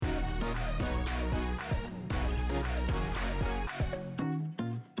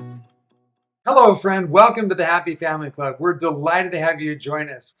Hello, friend. Welcome to the Happy Family Club. We're delighted to have you join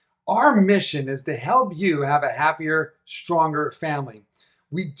us. Our mission is to help you have a happier, stronger family.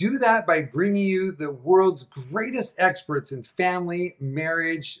 We do that by bringing you the world's greatest experts in family,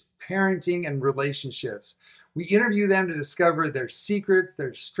 marriage, parenting, and relationships. We interview them to discover their secrets,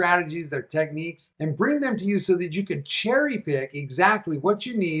 their strategies, their techniques, and bring them to you so that you can cherry pick exactly what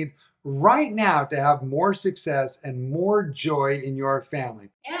you need right now to have more success and more joy in your family.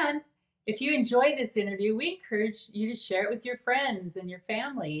 And if you enjoyed this interview, we encourage you to share it with your friends and your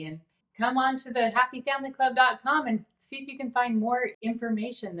family, and come on to the happyfamilyclub.com and see if you can find more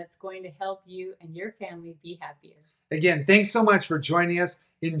information that's going to help you and your family be happier. Again, thanks so much for joining us.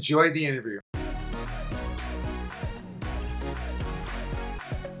 Enjoy the interview.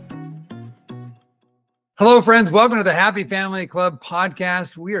 Hello, friends. Welcome to the Happy Family Club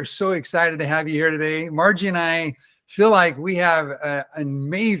podcast. We are so excited to have you here today. Margie and I feel like we have an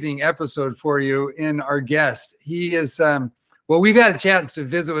amazing episode for you in our guest. He is, well, we've had a chance to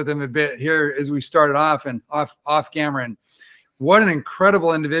visit with him a bit here as we started off and off camera. And what an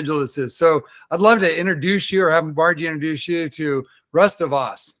incredible individual this is. So I'd love to introduce you, or have Margie introduce you to Russ De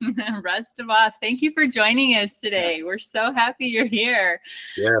Vos. Russ De Vos, thank you for joining us today. We're so happy you're here.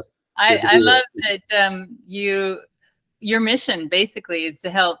 Yeah. I love that your mission basically is to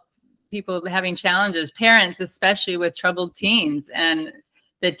help people having challenges, parents especially with troubled teens. And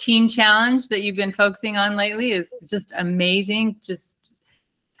the teen challenge that you've been focusing on lately is just amazing. Just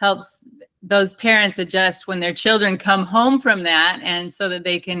helps those parents adjust when their children come home from that, and so that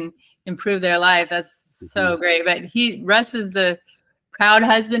they can improve their life. That's so great. But Russ is the proud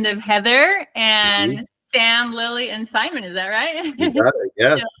husband of Heather and Sam, Lily, and Simon. Is that right? You got it.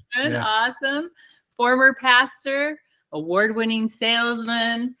 Yeah. Yeah. Awesome. Former pastor, award-winning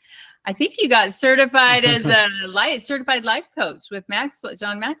salesman. I think you got certified as a certified life coach with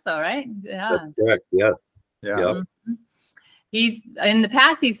John Maxwell, right? Yeah. That's correct. Yeah. Yeah. Mm-hmm. He's in the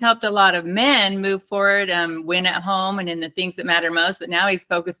past, he's helped a lot of men move forward, win at home and in the things that matter most. But now he's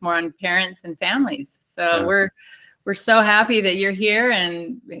focused more on parents and families. So we're so happy that you're here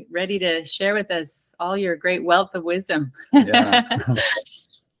and ready to share with us all your great wealth of wisdom. Yeah.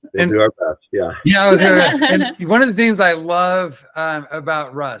 We'll do our best. Yeah. Yeah. And one of the things I love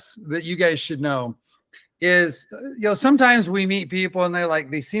about Russ that you guys should know is, sometimes we meet people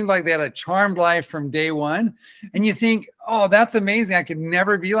and they seem like they had a charmed life from day one. And you think, oh, that's amazing. I could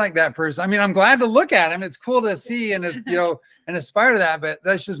never be like that person. I mean, I'm glad to look at him. It's cool to see and, and aspire to that, but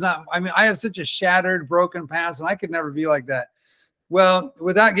that's just not, I have such a shattered, broken past and I could never be like that. Well,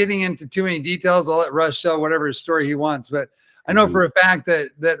 without getting into too many details, I'll let Russ show whatever story he wants, but I know for a fact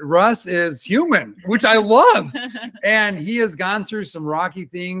that Russ is human, which I love. And he has gone through some rocky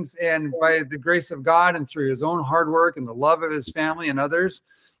things, and by the grace of God and through his own hard work and the love of his family and others,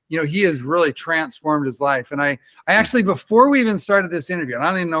 he has really transformed his life. And I actually, before we even started this interview, and I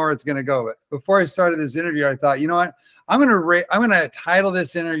don't even know where it's going to go, but before I started this interview, I thought, you know what? I'm going to title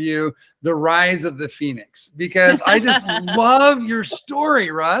this interview "The Rise of the Phoenix," because I just love your story,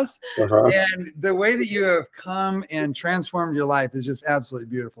 Russ. And the way that you have come and transformed your life is just absolutely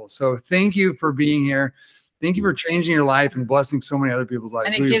beautiful. So thank you for being here. Thank you for changing your life and blessing so many other people's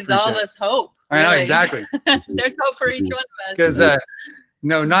lives. And it gives all of us hope. Really. I know, exactly. There's hope for each one of us. Because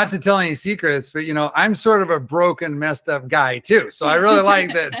no, not to tell any secrets, but I'm sort of a broken, messed up guy too. So I really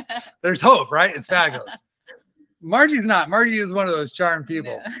like that there's hope, right? It's fabulous. Margie's not. Margie is one of those charmed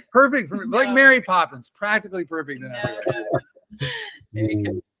people. Yeah. Perfect for like Mary Poppins, practically perfect in every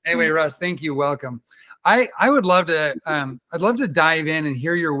way. Anyway, Russ, thank you. Welcome. I would love to I'd love to dive in and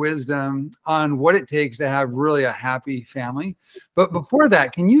hear your wisdom on what it takes to have really a happy family. But before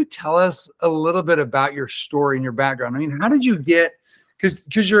that, can you tell us a little bit about your story and your background? I mean, how did you get, because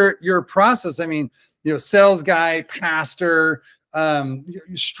your process, sales guy, pastor,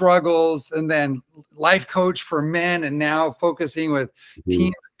 struggles, and then life coach for men, and now focusing with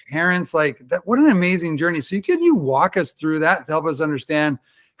teen parents, like that. What an amazing journey. So could you walk us through that to help us understand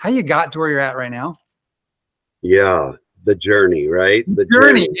how you got to where you're at right now? Yeah, the journey, right? The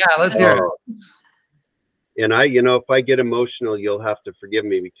journey. Yeah, let's hear it. And if I get emotional, you'll have to forgive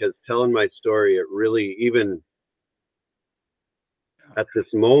me, because telling my story, it really, even at this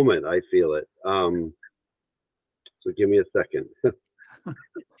moment, I feel it. So give me a second.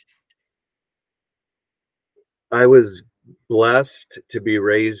 I was blessed to be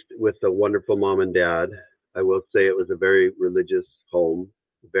raised with a wonderful mom and dad. I will say it was a very religious home,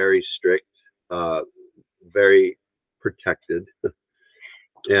 very strict, very protected.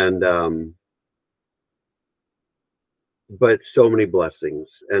 And, but so many blessings.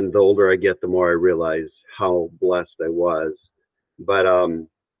 And the older I get, the more I realize how blessed I was. But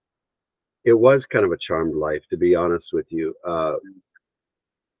it was kind of a charmed life, to be honest with you.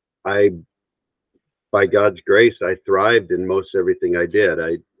 By God's grace, I thrived in most everything I did.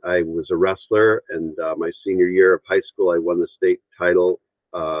 I was a wrestler, and my senior year of high school, I won the state title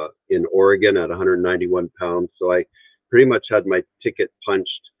in Oregon at 191 pounds. So I pretty much had my ticket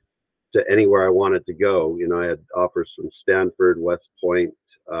punched to anywhere I wanted to go. You know, I had offers from Stanford, West Point,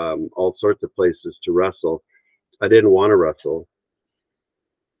 all sorts of places to wrestle. I didn't want to wrestle.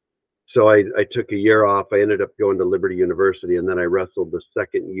 So I took a year off. I ended up going to Liberty University, and then I wrestled the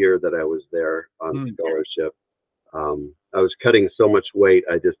second year that I was there on scholarship. I was cutting so much weight,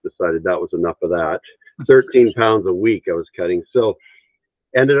 I just decided that was enough of that. 13 pounds a week I was cutting. So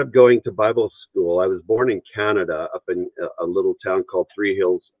ended up going to Bible school. I was born in Canada, up in a little town called Three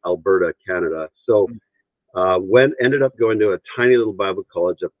Hills, Alberta, Canada. So ended up going to a tiny little Bible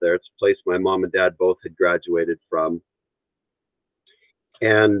college up there. It's a place my mom and dad both had graduated from.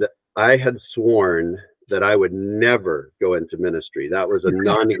 And I had sworn that I would never go into ministry. That was a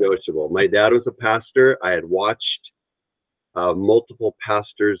non-negotiable. My dad was a pastor. I had watched multiple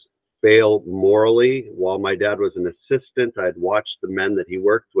pastors fail morally. While my dad was an assistant, I had watched the men that he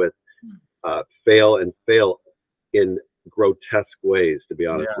worked with fail in grotesque ways, to be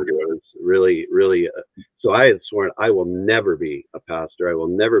honest with you. It was really, really, so I had sworn I will never be a pastor. I will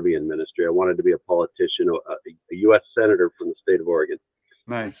never be in ministry. I wanted to be a politician, a U.S. senator from the state of Oregon.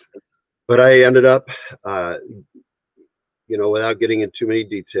 Nice. But I ended up, you know, without getting into too many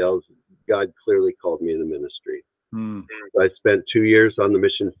details, God clearly called me into ministry. I spent 2 years on the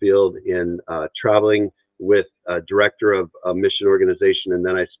mission field in traveling with a director of a mission organization, and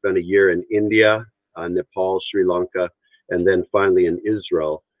then I spent a year in India, Nepal, Sri Lanka, and then finally in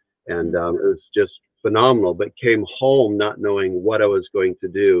Israel. And it was just phenomenal, but came home not knowing what I was going to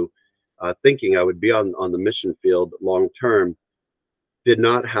do, thinking I would be on the mission field long term. Did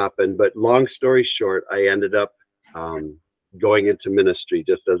not happen, but long story short, I ended up going into ministry,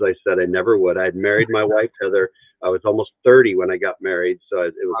 just as I said I never would. I had married my wife, Heather. I was almost 30 when I got married, so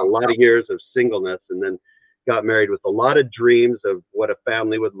it was a lot of years of singleness, and then got married with a lot of dreams of what a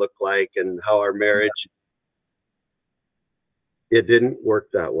family would look like and how our marriage, it didn't work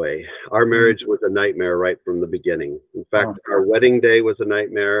that way. Our marriage was a nightmare right from the beginning. In fact, our wedding day was a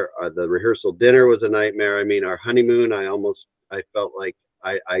nightmare. The rehearsal dinner was a nightmare. I mean, our honeymoon, I felt like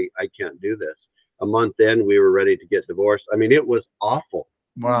I can't do this. A month in, we were ready to get divorced. I mean, it was awful.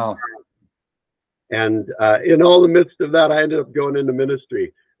 Wow. And in all the midst of that, I ended up going into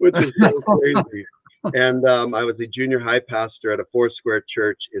ministry, which is so crazy. And I was a junior high pastor at a Foursquare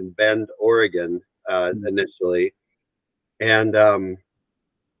church in Bend, Oregon, initially. And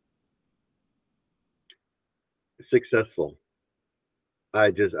successful.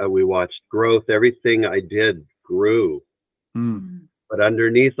 We watched growth. Everything I did grew. But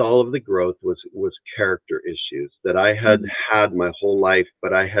underneath all of the growth was character issues that I had had my whole life,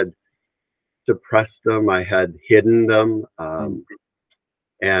 but I had suppressed them. I had hidden them.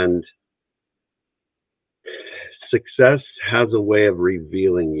 And success has a way of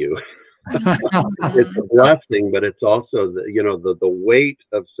revealing you. It's a blessing, but it's also the weight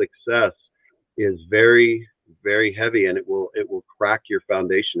of success is very, very heavy, and it will crack your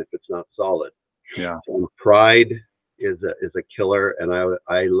foundation if it's not solid. Yeah. And pride is a killer, and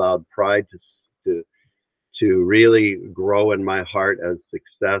I allowed pride to really grow in my heart as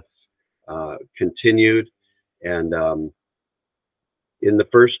success continued. And in the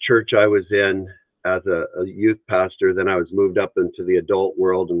first church I was in as a youth pastor, then I was moved up into the adult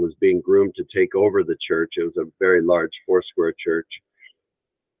world and was being groomed to take over the church. It was a very large Foursquare church.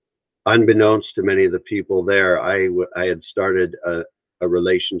 Unbeknownst to many of the people there, I had started a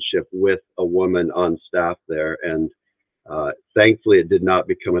relationship with a woman on staff there, and thankfully it did not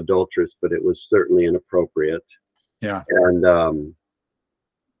become adulterous, but it was certainly inappropriate. Yeah. And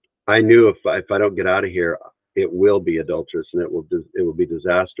I knew if I don't get out of here, it will be adulterous, and it will be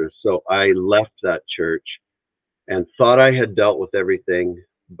disastrous. So I left that church and thought I had dealt with everything,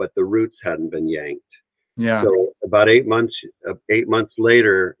 but the roots hadn't been yanked. Yeah. So about 8 months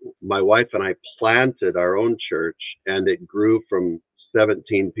later, my wife and I planted our own church, and it grew from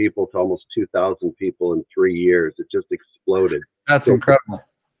 17 people to almost 2,000 people in 3 years. It just exploded. That's incredible.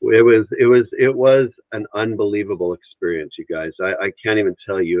 It was an unbelievable experience, you guys. I can't even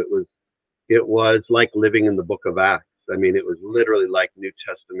tell you. It was like living in the book of Acts. I mean, it was literally like New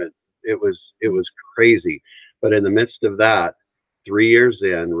Testament. It was crazy. But in the midst of that, 3 years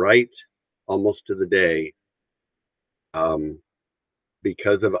in, right almost to the day,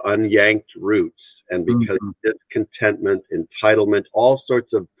 because of unyanked roots and because of discontentment, entitlement, all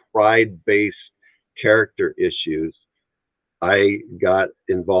sorts of pride-based character issues, I got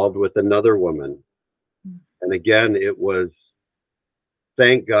involved with another woman. And again, it was,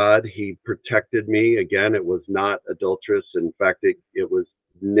 thank God he protected me. Again, it was not adulterous. In fact, it was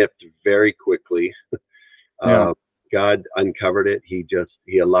nipped very quickly. Yeah. God uncovered it. He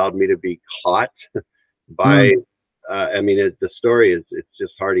allowed me to be caught by, I mean, the story is, it's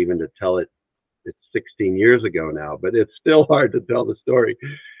just hard even to tell it. It's 16 years ago now, but it's still hard to tell the story.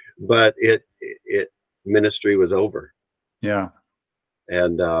 But ministry was over. Yeah.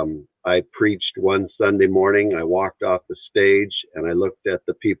 And I preached one Sunday morning. I walked off the stage and I looked at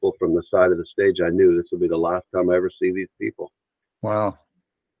the people from the side of the stage. I knew this will be the last time I ever see these people. Wow.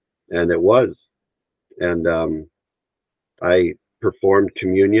 And it was. And I performed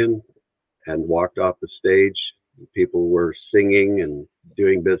communion and walked off the stage. People were singing and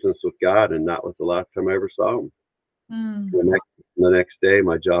doing business with God, and that was the last time I ever saw them. The next day,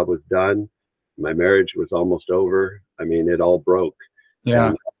 my job was done. My marriage was almost over. I mean, it all broke. Yeah.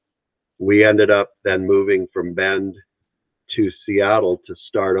 And we ended up then moving from Bend to Seattle to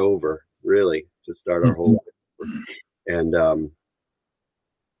start over, really, to start our whole life over. And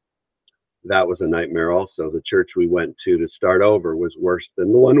that was a nightmare also. The church we went to start over was worse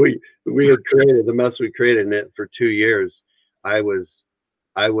than the one we had created, the mess we created in it for 2 years. I was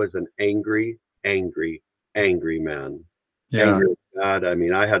an angry man. Yeah. Angry at God. I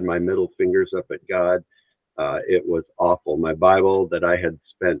mean, I had my middle fingers up at God. It was awful. My Bible that I had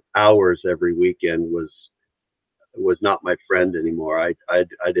spent hours every weekend was not my friend anymore. I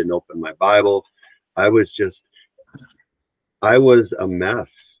didn't open my Bible. I was a mess.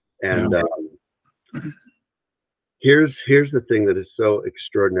 And here's the thing that is so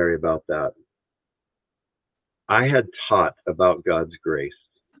extraordinary about that. I had taught about God's grace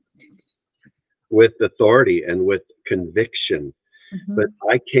with authority and with conviction, but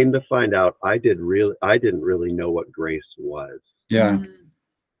I came to find out I didn't really know what grace was. Yeah.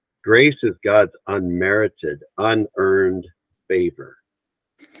 Grace is God's unmerited, unearned favor.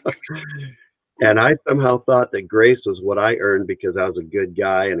 And I somehow thought that grace was what I earned because I was a good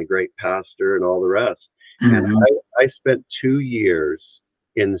guy and a great pastor and all the rest. And I spent 2 years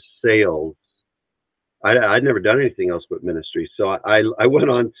in sales. I'd never done anything else but ministry. So I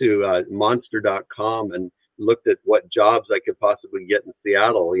went on to monster.com and looked at what jobs I could possibly get in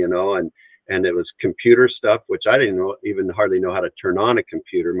Seattle, you know, and it was computer stuff, which I didn't even hardly know how to turn on a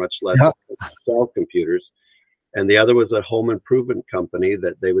computer, much less sell computers. And the other was a home improvement company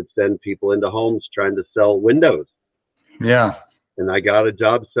that they would send people into homes trying to sell windows. Yeah. And I got a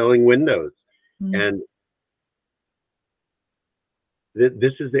job selling windows. And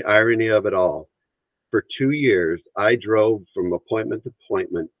this is the irony of it all. For 2 years, I drove from appointment to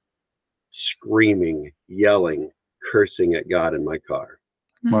appointment, screaming, yelling, cursing at God in my car.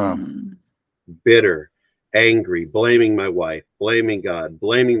 Wow. Bitter, angry, blaming my wife, blaming God,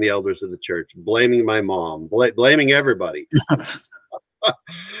 blaming the elders of the church, blaming my mom, blaming everybody.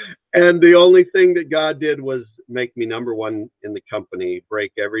 And the only thing that God did was make me #1 in the company,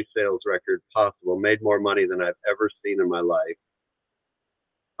 break every sales record possible, made more money than I've ever seen in my life,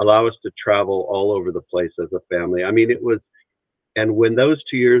 allow us to travel all over the place as a family. I mean, it was, and when those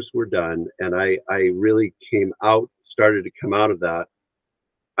 2 years were done and I really started to come out of that,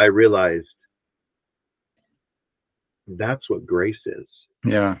 I realized that's what grace is.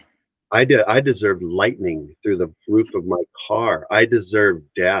 Yeah. I deserved lightning through the roof of my car. I deserved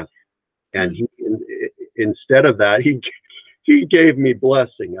death. And instead of that, he gave me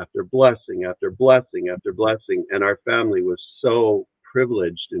blessing after blessing after blessing after blessing. And our family was so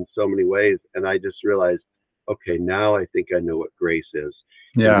privileged in so many ways. And I just realized, okay, now I think I know what grace is.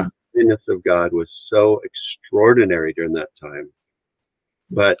 Yeah. And the goodness of God was so extraordinary during that time.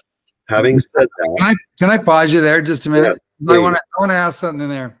 But having said that, can I pause you there just a minute? Yeah, I want to ask something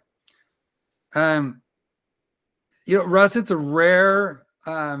there. You know, Russ, it's a rare,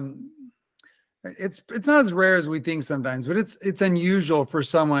 it's not as rare as we think sometimes, but it's unusual for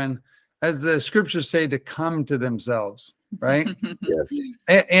someone, as the scriptures say, to come to themselves, right?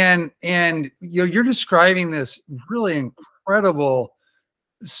 yes. And you know, you're describing this really incredible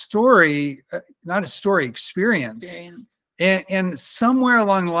story, not a story, experience. And somewhere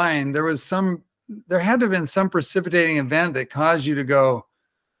along the line, there had to have been some precipitating event that caused you to go,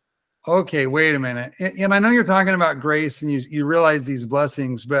 okay, wait a minute. And I know you're talking about grace and you realize these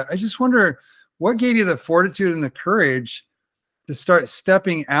blessings, but I just wonder what gave you the fortitude and the courage to start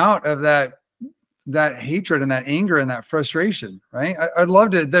stepping out of that hatred and that anger and that frustration, right? I'd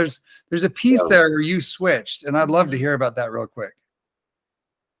love to, there's a piece there where you switched, and I'd love to hear about that real quick.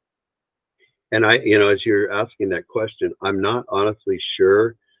 And you know, as you're asking that question, I'm not honestly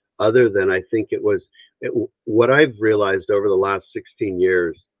sure, other than I think it was what I've realized over the last 16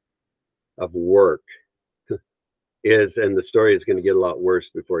 years of work is, and the story is going to get a lot worse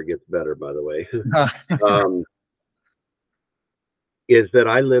before it gets better, by the way, is that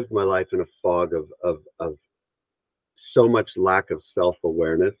I lived my life in a fog of so much lack of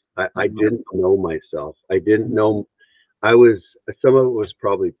self-awareness. I didn't know myself. I didn't know. Some of it was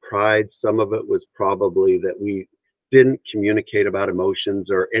probably pride. Some of it was probably that we didn't communicate about emotions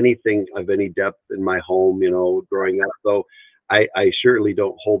or anything of any depth in my home, growing up. So I surely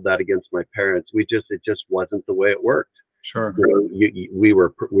don't hold that against my parents. It just wasn't the way it worked. Sure. We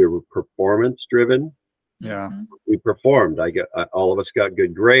were performance driven. Yeah. We performed. All of us got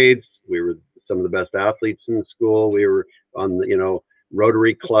good grades. We were some of the best athletes in the school. We were on the,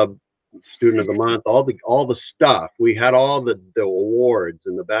 Rotary Club Student of the Month, all the stuff. We had all the awards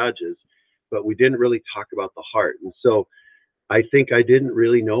and the badges, but we didn't really talk about the heart. And so I think I didn't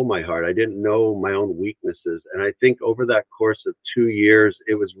really know my heart. I didn't know my own weaknesses. And I think over that course of 2 years,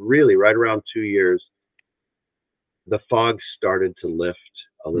 it was really right around 2 years, the fog started to lift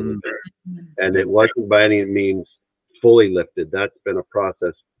a little bit. And it wasn't by any means fully lifted. That's been a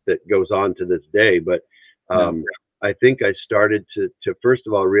process that goes on to this day. But I think I started to first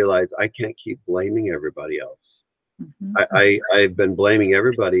of all realize I can't keep blaming everybody else. I've been blaming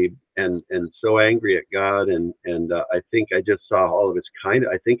everybody and so angry at God. And I think I just saw all of his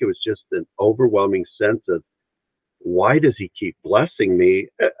I think it was just an overwhelming sense of, why does he keep blessing me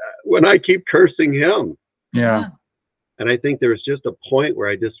when I keep cursing him? Yeah. And I think there was just a point where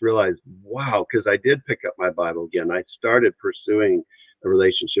I just realized, wow, because I did pick up my Bible again. I started pursuing a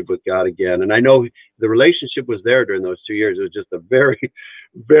relationship with God again. And I know the relationship was there during those 2 years. It was just a very,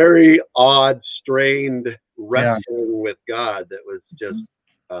 very odd, strained wrestling with God that was just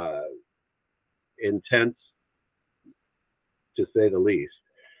intense, to say the least.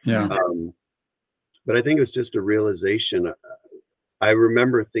 Yeah. But I think it was just a realization. I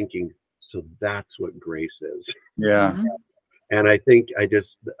remember thinking, so that's what grace is. Yeah. And I think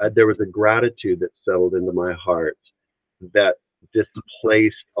there was a gratitude that settled into my heart that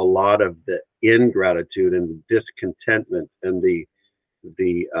displaced a lot of the ingratitude and discontentment and the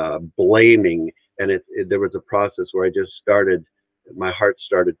blaming. And there was a process where my heart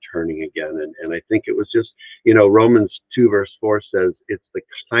started turning again. And I think it was just, Romans 2 verse 4 says, it's the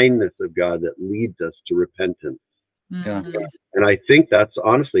kindness of God that leads us to repentance. Yeah. And I think that's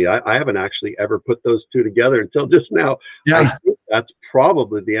honestly, I haven't actually ever put those two together until just now. Yeah. I think that's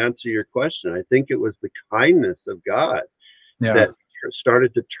probably the answer to your question. I think it was the kindness of God that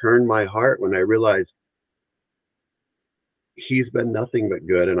started to turn my heart when I realized he's been nothing but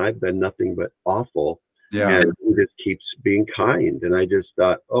good and I've been nothing but awful. Yeah. And he just keeps being kind. And I just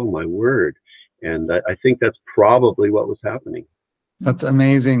thought, oh my word. And I think that's probably what was happening. That's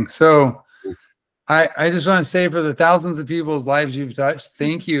amazing. So I just want to say, for the thousands of people's lives you've touched,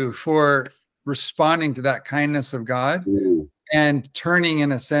 thank you for responding to that kindness of God and turning,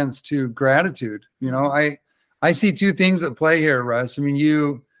 in a sense, to gratitude. I see two things at play here, Russ. I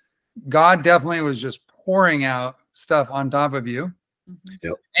mean, God definitely was just pouring out stuff on top of you.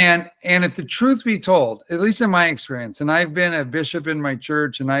 Yep. And if the truth be told, at least in my experience, and I've been a bishop in my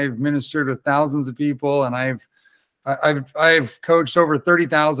church and I've ministered with thousands of people and I've coached over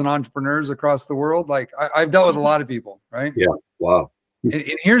 30,000 entrepreneurs across the world. Like I've dealt with a lot of people, right? Yeah. Wow.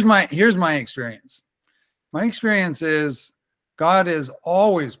 And here's my experience. My experience is God is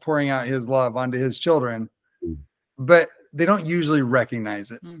always pouring out his love onto his children, but they don't usually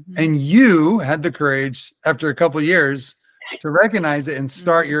recognize it. And you had the courage after a couple of years to recognize it and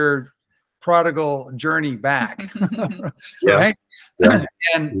start your prodigal journey back. Right. Yeah.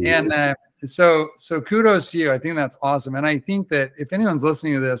 And so kudos to you. I think that's awesome. And I think that if anyone's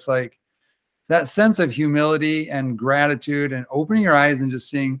listening to this, like that sense of humility and gratitude and opening your eyes and just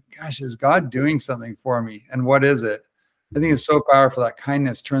seeing, gosh, is God doing something for me? And what is it? I think it's so powerful. That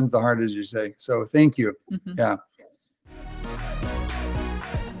kindness turns the heart, as you say. So thank you. Yeah.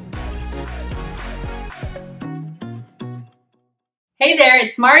 Hey there,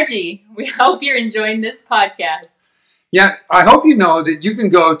 it's Margie. We hope you're enjoying this podcast. Yeah, I hope you know that you can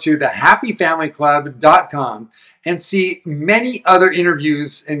go to thehappyfamilyclub.com and see many other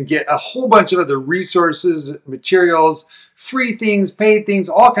interviews and get a whole bunch of other resources, materials, free things, paid things,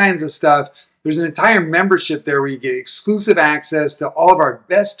 all kinds of stuff. There's an entire membership there where you get exclusive access to all of our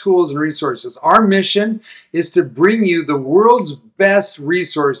best tools and resources. Our mission is to bring you the world's best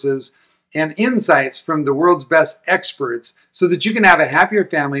resources and insights from the world's best experts so that you can have a happier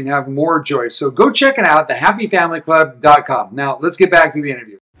family and have more joy. So go check it out, thehappyfamilyclub.com. Now, let's get back to the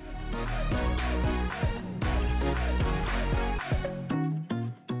interview.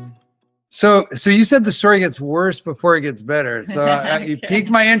 So you said the story gets worse before it gets better. So you piqued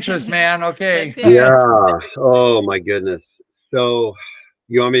my interest, man. Okay. Yeah. Oh my goodness. So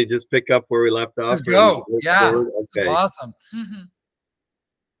you want me to just pick up where we left off? Let's go. Yeah. Okay. Awesome.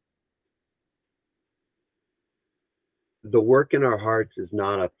 The work in our hearts is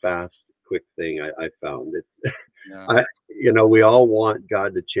not a fast, quick thing. I found it's, we all want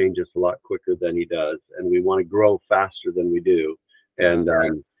God to change us a lot quicker than He does, and we want to grow faster than we do. And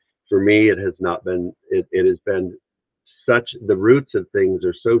for me, it has not been. It has been such. The roots of things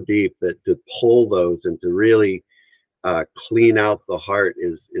are so deep that to pull those and to really clean out the heart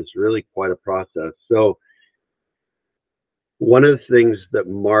is really quite a process. So one of the things that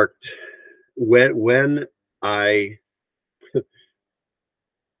marked when I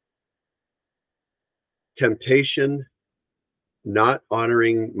temptation, not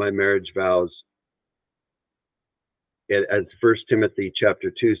honoring my marriage vows, as 1 Timothy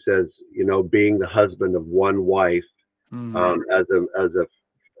chapter 2 says, being the husband of one wife, as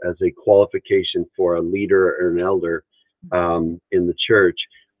a qualification for a leader or an elder in the church.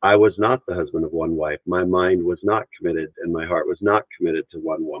 I was not the husband of one wife. My mind was not committed, and my heart was not committed to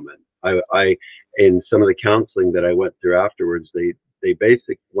one woman. I in some of the counseling that I went through afterwards,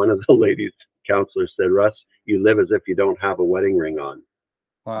 one of the ladies counselors said, "Russ, you live as if you don't have a wedding ring on."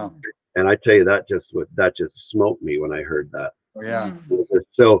 Wow. And I tell you, that just smoked me when I heard that. Oh, yeah.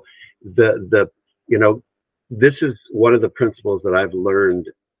 So this is one of the principles that I've learned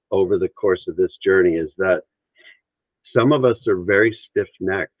over the course of this journey, is that some of us are very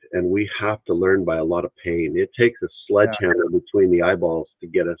stiff-necked, and we have to learn by a lot of pain. It takes a sledgehammer between the eyeballs to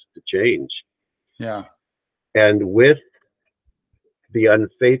get us to change. Yeah. And with the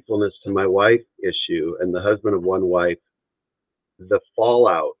unfaithfulness to my wife issue and the husband of one wife, the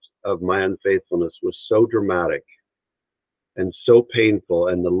fallout of my unfaithfulness was so dramatic and so painful,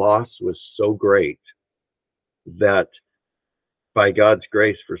 and the loss was so great, that by God's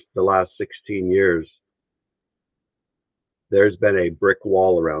grace, for the last 16 years, there's been a brick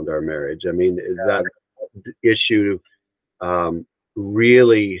wall around our marriage. I mean, that issue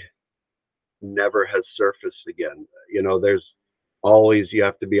really never has surfaced again. There's always, you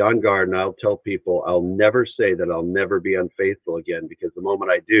have to be on guard. And I'll tell people, I'll never say that I'll never be unfaithful again, because the moment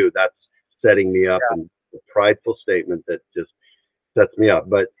I do, that's setting me up, and a prideful statement that just sets me up.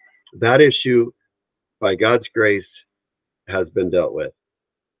 But that issue, by God's grace, has been dealt with.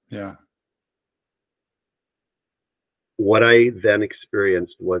 Yeah. What I then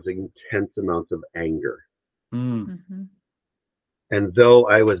experienced was intense amounts of anger. Mm-hmm. And though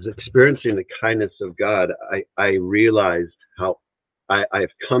I was experiencing the kindness of God, I realized how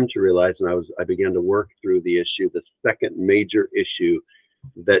I've come to realize, and I began to work through the issue, the second major issue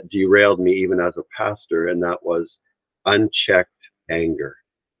that derailed me even as a pastor, and that was unchecked anger.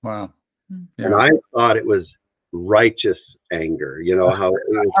 Wow. Yeah. And I thought it was righteous anger, how it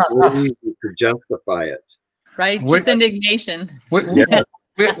was really easy to justify it. Righteous indignation.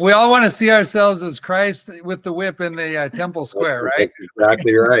 We all want to see ourselves as Christ with the whip in the temple square, right? That's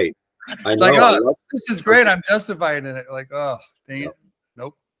exactly right. It's like, oh, this is great. I'm justified in it. Like, oh, dang it.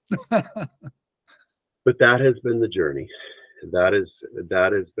 Nope. But that has been the journey. That has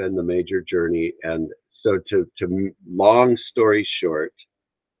been the major journey. And so to long story short,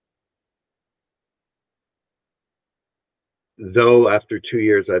 though after 2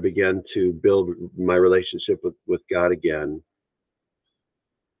 years I began to build my relationship with God again,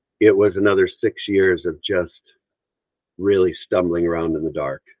 it was another 6 years of just really stumbling around in the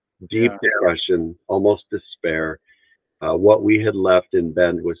dark, deep depression, almost despair. What we had left in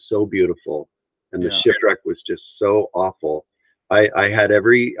Bend was so beautiful, and the shipwreck was just so awful. I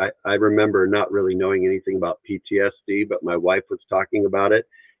remember not really knowing anything about PTSD, but my wife was talking about it,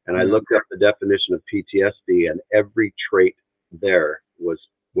 and I looked up the definition of PTSD, and every trait there was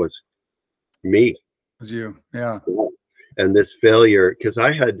me. It was you. Yeah. And this failure, because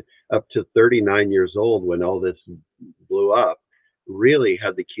I had up to 39 years old when all this blew up, really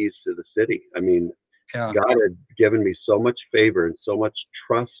had the keys to the city. I mean, God had given me so much favor and so much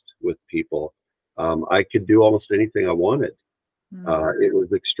trust with people. I could do almost anything I wanted. It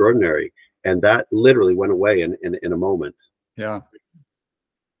was extraordinary. And that literally went away in a moment. Yeah.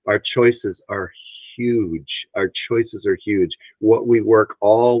 Our choices are huge. Our choices are huge. What we work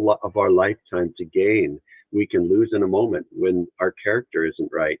all of our lifetime to gain, we can lose in a moment when our character isn't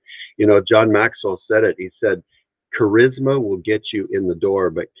right. John Maxwell said it. He said, charisma will get you in the door,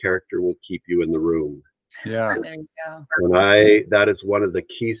 but character will keep you in the room. Yeah. There you go. And that is one of the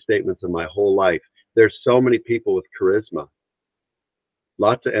key statements of my whole life. There's so many people with charisma,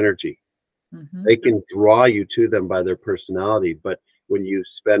 lots of energy. Mm-hmm. They can draw you to them by their personality, but when you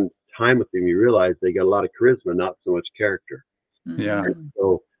spend time with them, you realize they got a lot of charisma, not so much character. Yeah. And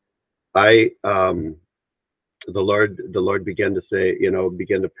so the Lord began to say,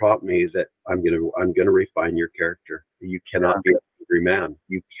 began to prompt me that I'm gonna refine your character. You cannot be an angry man.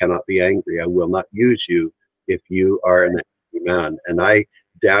 You cannot be angry. I will not use you if you are an angry man. And I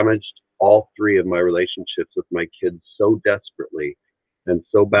damaged all three of my relationships with my kids so desperately and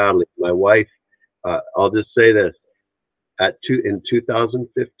so badly. My wife, I'll just say this, in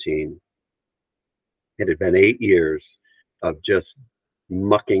 2015, it had been 8 years of just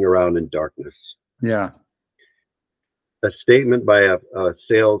mucking around in darkness. Yeah. A statement by a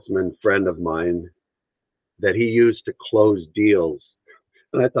salesman friend of mine that he used to close deals.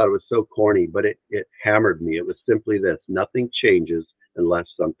 And I thought it was so corny, but it hammered me. It was simply this: nothing changes unless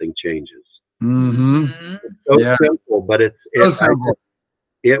something changes. Mm-hmm. So simple, but simple.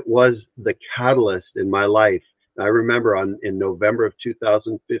 It was the catalyst in my life. I remember in November of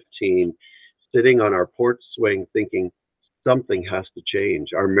 2015, sitting on our porch swing thinking, something has to change.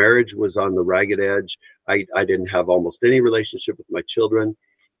 Our marriage was on the ragged edge. I didn't have almost any relationship with my children.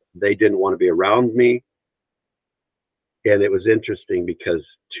 They didn't want to be around me. And it was interesting because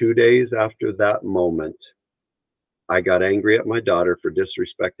 2 days after that moment, I got angry at my daughter for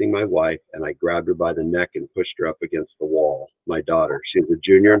disrespecting my wife, and I grabbed her by the neck and pushed her up against the wall. My daughter, she was a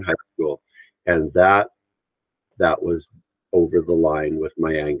junior in high school, and that was over the line with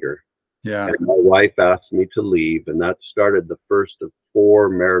my anger. Yeah. And my wife asked me to leave, and that started the first of 4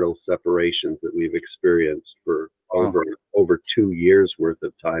 marital separations that we've experienced for over 2 years worth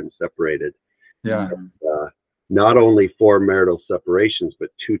of time separated. Yeah. And, not only 4 marital separations,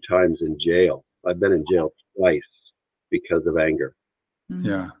 but 2 times in jail. I've been in jail twice because of anger.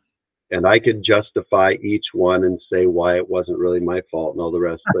 Yeah. And I could justify each one and say why it wasn't really my fault and all the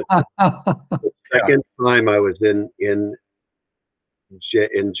rest. But the second time I was in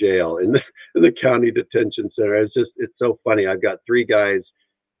jail in the county detention center, it's so funny. I've got 3 guys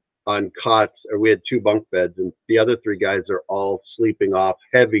on cots, or we had 2 bunk beds, and the other 3 guys are all sleeping off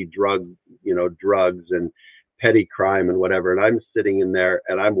heavy drugs and petty crime and whatever. And I'm sitting in there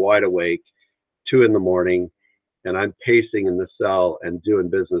and I'm wide awake, 2 in the morning, and I'm pacing in the cell and doing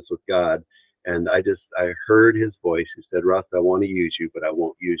business with God. And I heard his voice. He said, "Russ, I want to use you, but I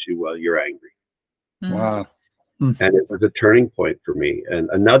won't use you while you're angry." Wow. And it was a turning point for me, and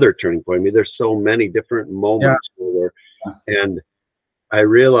another turning point. I mean, there's so many different moments and I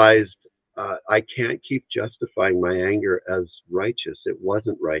realized I can't keep justifying my anger as righteous. It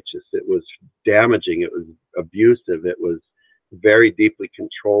wasn't righteous. It was damaging. It was abusive. It was very deeply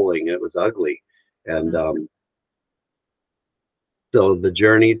controlling. It was ugly. And so the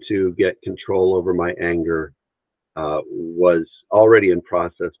journey to get control over my anger was already in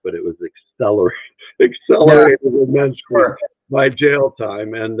process, but it was accelerated immensely by jail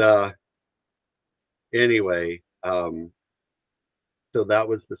time. And anyway, so that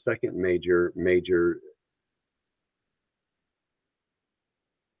was the second major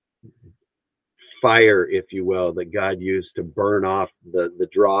fire, if you will, that God used to burn off the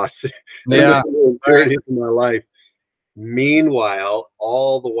dross in my life. Meanwhile,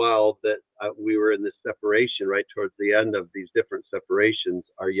 all the while that we were in this separation, right towards the end of these different separations,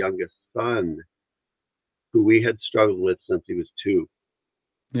 our youngest son, who we had struggled with since he was 2.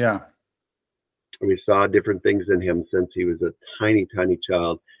 Yeah. We saw different things in him since he was a tiny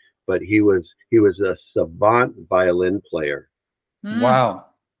child, but he was a savant violin player. Wow.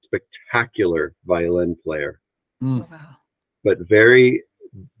 Spectacular violin player. Wow. But very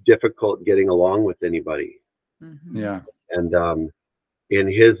difficult getting along with anybody. Yeah. And in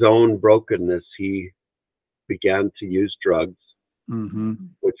his own brokenness, he began to use drugs,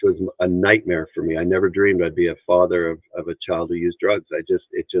 which was a nightmare for me. I never dreamed I'd be a father of a child who used drugs. It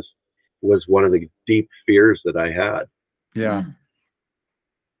just was one of the deep fears that I had. Yeah.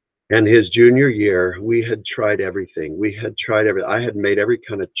 And his junior year, we had tried everything. I had made every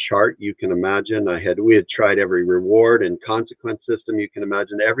kind of chart you can imagine. We had tried every reward and consequence system you can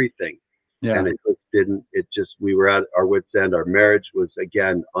imagine, everything. Yeah. And we were at our wits' end. Our marriage was,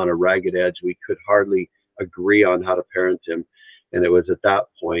 again, on a ragged edge. We could hardly agree on how to parent him. And it was at that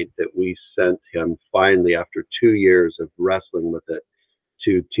point that we sent him, finally, after 2 years of wrestling with it,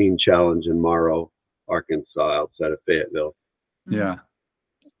 to Teen Challenge in Morrow, Arkansas, outside of Fayetteville. Yeah.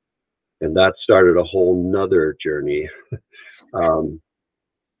 And that started a whole nother journey.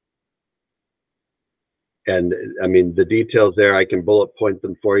 And I mean, the details there, I can bullet point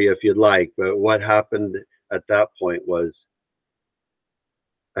them for you if you'd like. But what happened at that point was,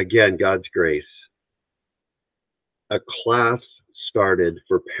 again, God's grace. A class started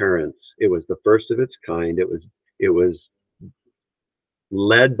for parents. It was the first of its kind. It was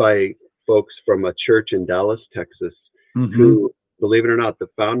led by folks from a church in Dallas, Texas, Mm-hmm. who, believe it or not, the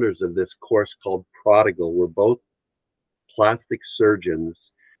founders of this course called Prodigal were both plastic surgeons,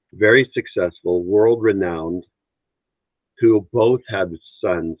 very successful, world-renowned, who both had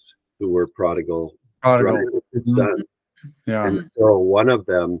sons who were prodigal. Mm-hmm. Sons. Yeah. And so one of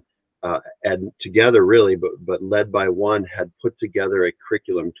them, and together really, but led by one, had put together a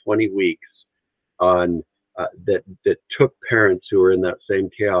curriculum, 20 weeks, on that took parents who were in that same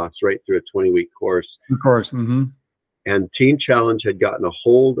chaos right through a 20-week course. Of course. Mm-hmm. And Teen Challenge had gotten a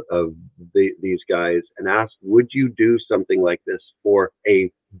hold of these guys and asked, would you do something like this for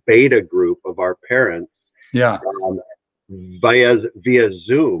a beta group of our parents? Yeah. Via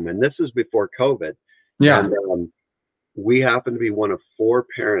Zoom. And this is before COVID. Yeah. And we happened to be one of 4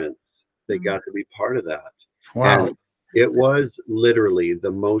 parents that got to be part of that. Wow. And it was literally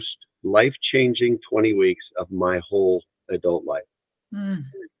the most life-changing 20 weeks of my whole adult life. Mm.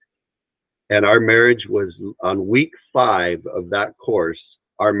 And our marriage was, on week 5 of that course,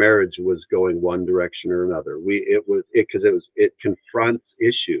 our marriage was going one direction or another. It confronts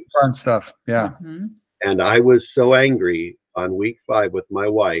issues. Fun stuff. Yeah. Mm-hmm. And I was so angry on week 5 with my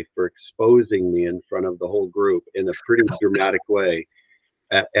wife for exposing me in front of the whole group in a pretty dramatic way.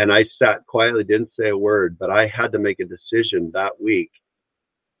 And I sat quietly, didn't say a word, but I had to make a decision that week.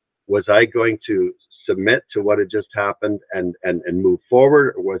 Was I going to submit to what had just happened and move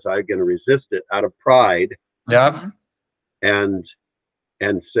forward, or was I going to resist it out of pride? Yeah. And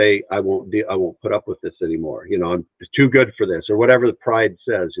say, I won't put up with this anymore. You know, I'm too good for this, or whatever the pride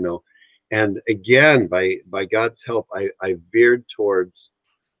says, you know. And again, by God's help, I veered towards,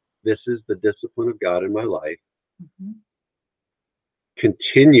 this is the discipline of God in my life,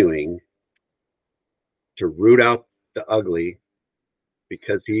 continuing to root out the ugly,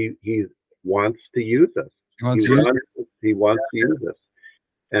 because he wants to use us. He wants to use us.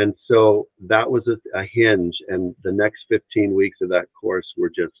 And so that was a hinge. And the next 15 weeks of that course were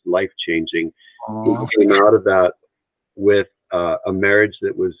just life-changing. We came out of that with a marriage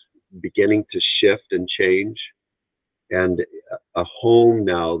that was beginning to shift and change, and a home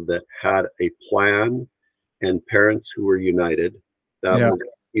now that had a plan, and parents who were united. That was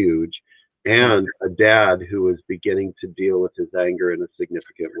huge. And a dad who was beginning to deal with his anger in a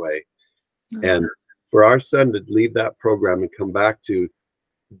significant way. And for our son to leave that program and come back to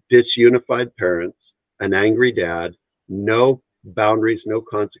disunified parents, an angry dad, no boundaries, no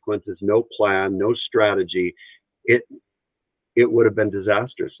consequences, no plan, no strategy, it would have been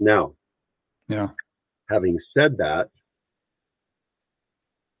disastrous. Now, having said that,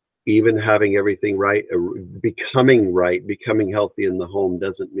 even having everything right, becoming healthy in the home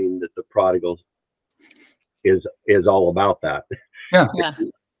doesn't mean that the prodigal is all about that. Yeah.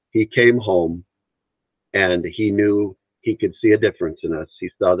 He came home and he knew he could see a difference in us. He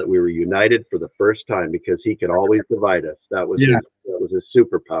saw that we were united for the first time, because he could always divide us. That was his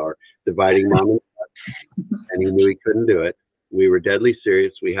superpower, dividing mom and dad. And he knew he couldn't do it. We were deadly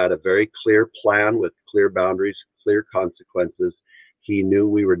serious. We had a very clear plan with clear boundaries, clear consequences. He knew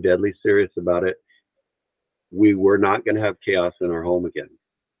we were deadly serious about it. We were not going to have chaos in our home again.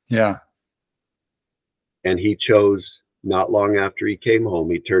 Yeah. And he chose, not long after he came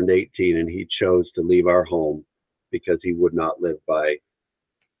home, he turned 18, and he chose to leave our home because he would not live by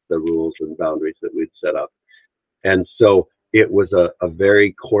the rules and boundaries that we'd set up. And so it was a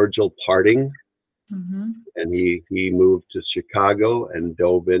very cordial parting. And he moved to Chicago and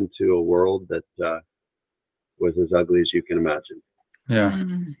dove into a world that was as ugly as you can imagine. Yeah.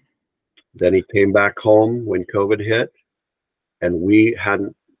 Then he came back home when COVID hit, and we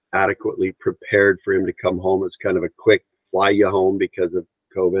hadn't adequately prepared for him to come home. It's kind of a quick fly you home because of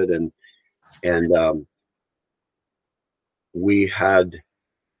COVID, and we had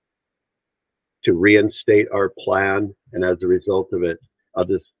to reinstate our plan. And as a result of it, I'll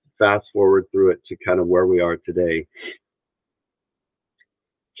just fast forward through it to kind of where we are today.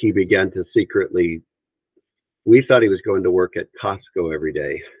 He began to secretly, we thought he was going to work at Costco every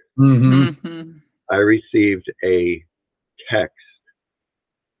day. I received a text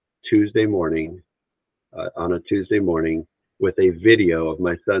Tuesday morning, on a Tuesday morning, with a video of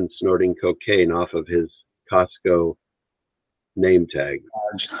my son snorting cocaine off of his Costco name tag.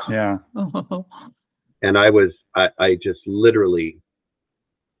 Yeah. And I just literally,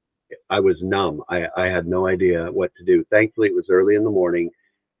 I was numb. I had no idea what to do. Thankfully, it was early in the morning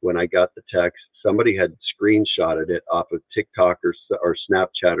when I got the text. Somebody had screenshotted it off of TikTok or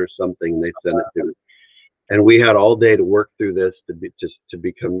Snapchat or something. And they sent it to me. And we had all day to work through this, to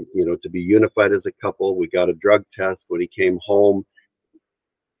become, to be unified as a couple. We got a drug test when he came home.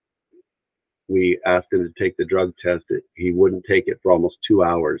 we asked him to take the drug test. He wouldn't take it for almost 2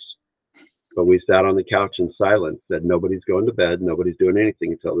 hours. But we sat on the couch in silence, said nobody's going to bed, nobody's doing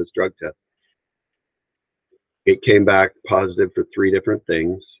anything until this drug test. It came back positive for 3 different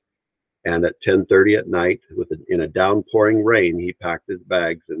things. And at 10:30 at night, in a downpouring rain, he packed his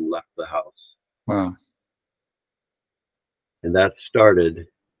bags and left the house. Wow. And that started,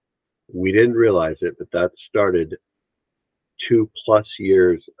 we didn't realize it, but that started 2+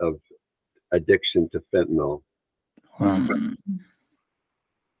 years of addiction to fentanyl. Wow.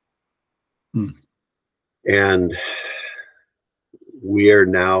 And we are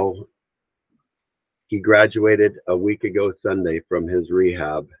now, he graduated a week ago Sunday from his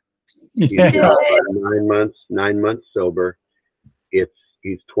rehab. He's now 9 months sober.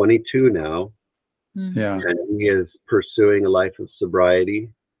 He's 22 now. Yeah. And he is pursuing a life of sobriety,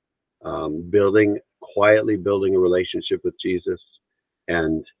 quietly building a relationship with Jesus.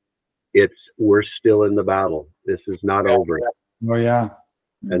 And we're still in the battle. This is not over. Oh yeah.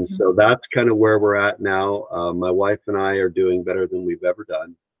 And so that's kind of where we're at now. My wife and I are doing better than we've ever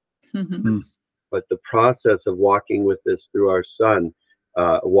done. But the process of walking with this through our son,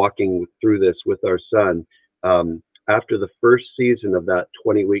 walking through this with our son, after the first season of that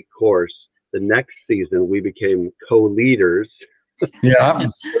 20-week course, the next season we became co-leaders. Yeah.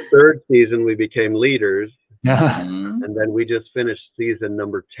 The third season we became leaders. Yeah. And then we just finished season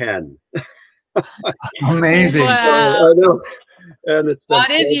number 10. Amazing. Wow. I know. And it's God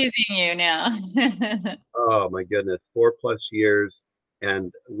is using you now. Oh my goodness, 4+ years,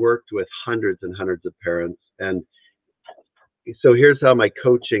 and worked with hundreds and hundreds of parents. And so here's how my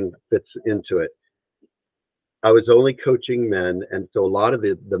coaching fits into it. I was only coaching men, and so a lot of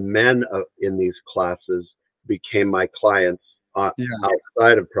the men in these classes became my clients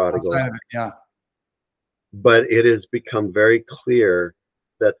outside of Prodigal. Yeah. But it has become very clear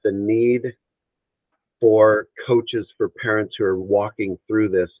that the need for coaches for parents who are walking through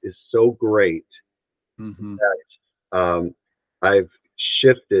this is so great that I've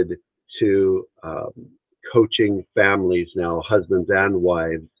shifted to coaching families now, husbands and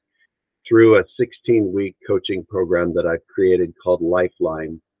wives, through a 16-week coaching program that I've created called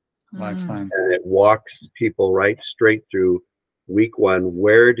Lifeline. Lifeline. And it walks people right straight through week 1.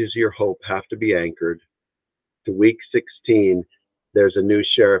 Where does your hope have to be anchored? To week 16, there's a new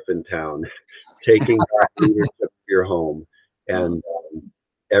sheriff in town taking back leadership of your home, and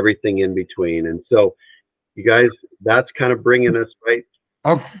everything in between. And so, you guys, that's kind of bringing us right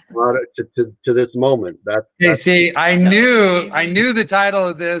to this moment. I knew the title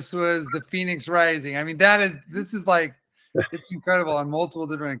of this was The Phoenix Rising. I mean, this is like, it's incredible on multiple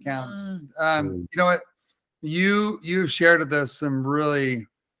different accounts. You know what? You shared with us some really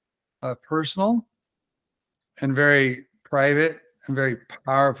personal and very private and very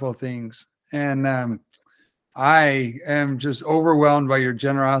powerful things. And I am just overwhelmed by your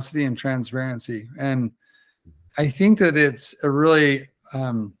generosity and transparency. And I think that it's a really,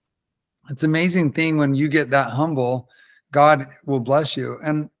 it's an amazing thing when you get that humble, God will bless you.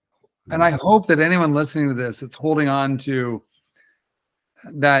 And I hope that anyone listening to this that's holding on to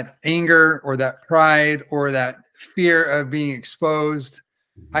that anger or that pride or that fear of being exposed,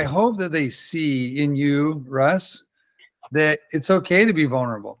 I hope that they see in you, Russ, that it's okay to be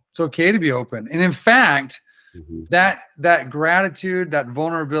vulnerable. It's okay to be open. And in fact, that gratitude, that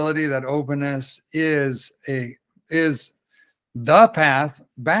vulnerability, that openness is the path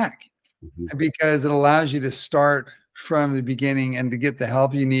back, because it allows you to start from the beginning and to get the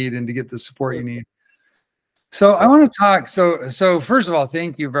help you need and to get the support you need. So I want to talk. So first of all,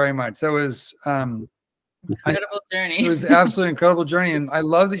 thank you very much. That was incredible journey. It was absolutely incredible journey, and I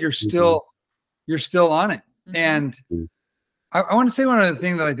love that you're still on it. And I want to say one other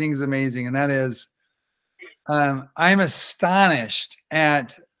thing that I think is amazing, and that is I'm astonished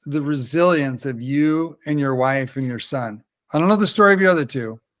at the resilience of you and your wife and your son. I don't know the story of your other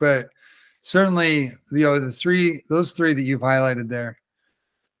two, but certainly those three that you've highlighted there,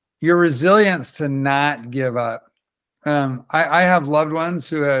 your resilience to not give up. I have loved ones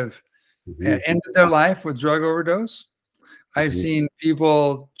who have ended their life with drug overdose. I've seen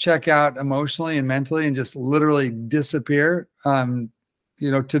people check out emotionally and mentally and just literally disappear, to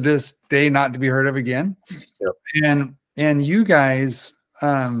this day, not to be heard of again. And you guys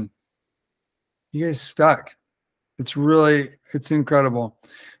stuck. It's incredible.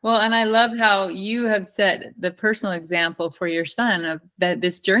 Well, and I love how you have set the personal example for your son of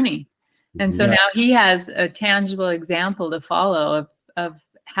this journey. And so now he has a tangible example to follow of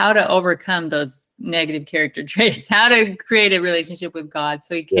how to overcome those negative character traits, how to create a relationship with God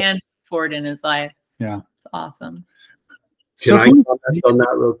so he can move forward in his life. Yeah. It's awesome. Can I comment on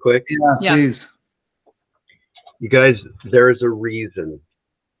that real quick? Yeah, please. You guys, there is a reason.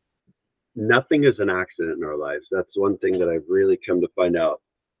 Nothing is an accident in our lives. That's one thing that I've really come to find out.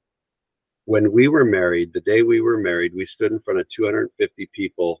 When we were married, the day we were married, we stood in front of 250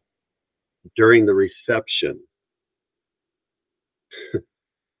 people during the reception.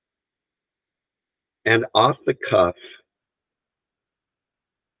 And off the cuff,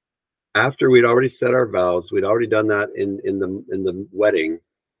 after we'd already said our vows, we'd already done that in the wedding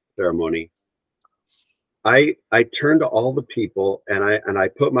ceremony. I turned to all the people and I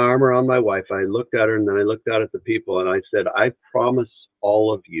put my arm around my wife. I looked at her and then I looked out at the people and I said, I promise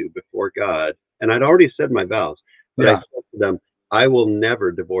all of you before God, and I'd already said my vows, but I said to them, I will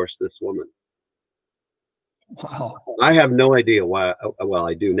never divorce this woman. Wow. I have no idea why. Well,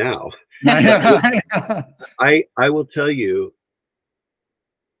 I do now. I will tell you,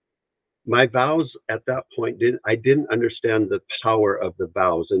 my vows at that point I didn't understand the power of the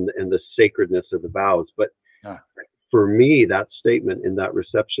vows and the sacredness of the vows. But for me, that statement in that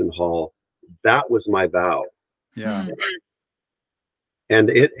reception hall, that was my vow. Yeah. And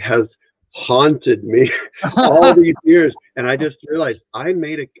it has haunted me all these years. And I just realized I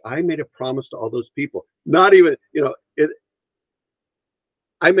made a promise to all those people. Not even,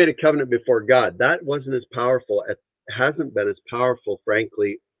 I made a covenant before God. That wasn't as powerful. It hasn't been as powerful,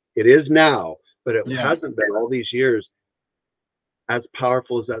 frankly. It is now, but it hasn't been all these years as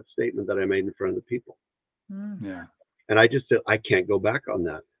powerful as that statement that I made in front of the people. Yeah. And I just said, I can't go back on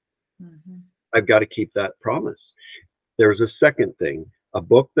that. I've got to keep that promise. There was a second thing, a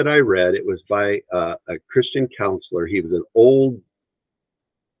book that I read. It was by a Christian counselor. He was an old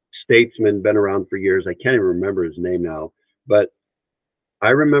statesman, been around for years. I can't even remember his name now, but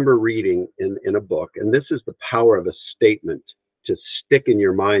I remember reading in a book, and this is the power of a statement to stick in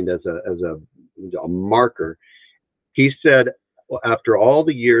your mind as a marker. He said, well, after all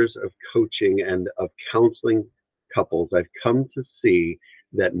the years of coaching and of counseling couples, I've come to see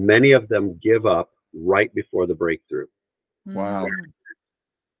that many of them give up right before the breakthrough. Wow.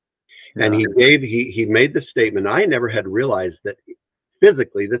 And he made the statement. I never had realized that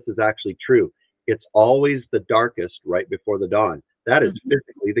physically this is actually true. It's always the darkest right before the dawn. That is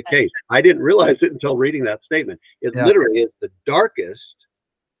physically the case. I didn't realize it until reading that statement. It literally is the darkest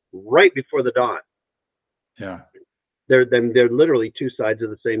right before the dawn. Yeah. They're literally two sides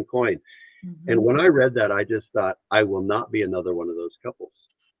of the same coin. And when I read that, I just thought, I will not be another one of those couples.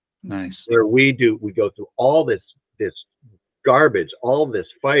 Nice. Where we go through all this garbage, all of this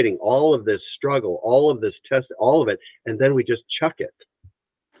fighting, all of this struggle, all of this test, all of it, and then we just chuck it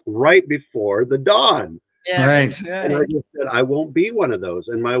right before the dawn. Yeah, right. And I just said, I won't be one of those.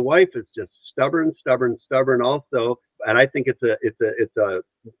 And my wife is just stubborn also. And I think it's a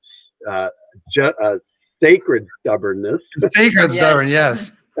sacred stubbornness. Sacred stubborn,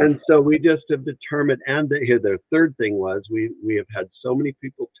 yes. And so we just have determined, and the third thing was we have had so many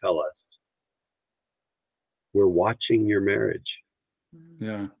people tell us, we're watching your marriage.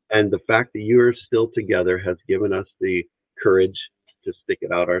 Yeah. And the fact that you are still together has given us the courage to stick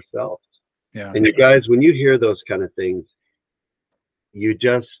it out ourselves. Yeah. And you guys, when you hear those kind of things, you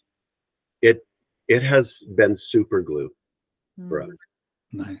just, it has been super glue for us.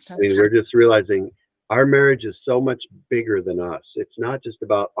 Nice. I mean, we're just realizing our marriage is so much bigger than us. It's not just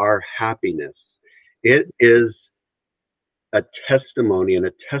about our happiness. It is a testimony and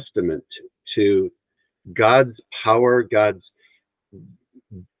a testament to God's power, God's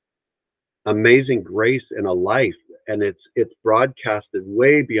amazing grace in a life. And it's broadcasted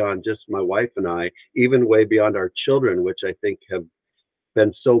way beyond just my wife and I, even way beyond our children, which I think have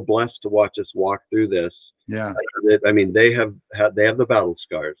been so blessed to watch us walk through this. Yeah. I mean, they have the battle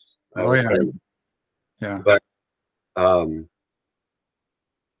scars. Oh yeah. Yeah. But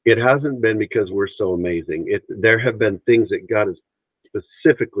it hasn't been because we're so amazing. There have been things that God has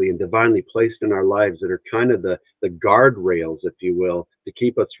specifically and divinely placed in our lives that are kind of the guardrails, if you will, to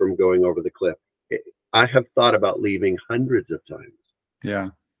keep us from going over the cliff. I have thought about leaving hundreds of times.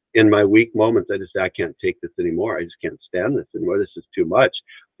 Yeah. In my weak moments, I just say, I can't take this anymore. I just can't stand this anymore. This is too much,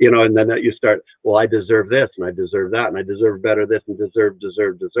 and then you start, well, I deserve this and I deserve that and I deserve better this and deserve.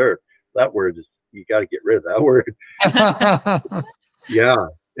 That word is, you got to get rid of that word. Yeah.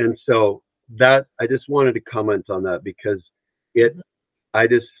 And so that, I just wanted to comment on that because I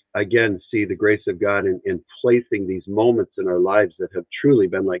just, again, see the grace of God in placing these moments in our lives that have truly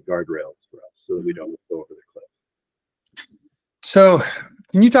been like guardrails for us so that we don't go over the cliff. So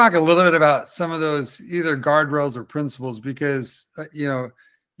can you talk a little bit about some of those either guardrails or principles? Because,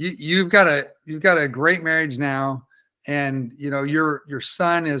 you've got a great marriage now. and you know, your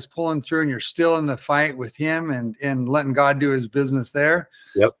son is pulling through and you're still in the fight with him and letting God do his business there.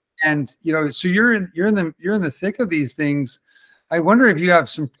 Yep. And you know, so you're in the thick of these things. I wonder if you have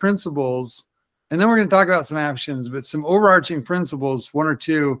some principles, and then we're going to talk about some actions, but some overarching principles, one or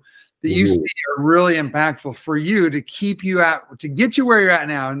two, that you see are really impactful for you to keep you to get you where you're at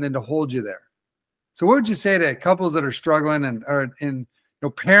now, and then to hold you there. So what would you say to couples that are struggling and you know,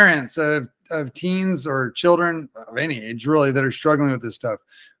 parents of teens or children of any age really that are struggling with this stuff?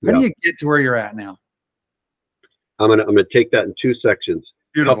 How do you get to where you're at now? I'm gonna take that in two sections.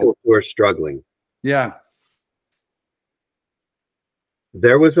 Beautiful. Couples who are struggling. Yeah.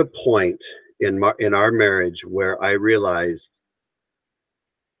 There was a point in our marriage where I realized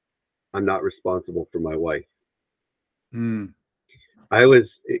I'm not responsible for my wife. I was,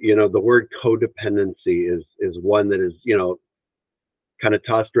 you know, the word codependency is one that is, you know, kind of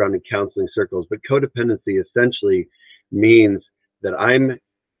tossed around in counseling circles, but codependency essentially means that I'm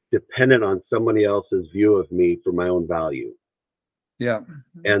dependent on somebody else's view of me for my own value. Yeah.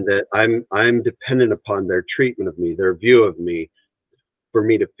 And that I'm dependent upon their treatment of me, their view of me, for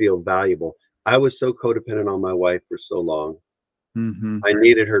me to feel valuable. I was so codependent on my wife for so long. I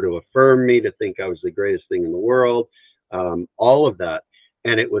needed her to affirm me, to think I was the greatest thing in the world, all of that.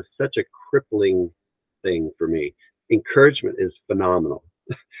 And it was such a crippling thing for me. Encouragement is phenomenal.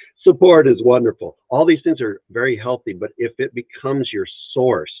 Support is wonderful. All these things are very healthy, but if it becomes your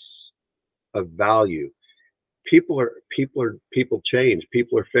source of value, people change,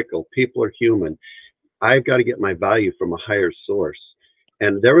 people are fickle, people are human. I've got to get my value from a higher source.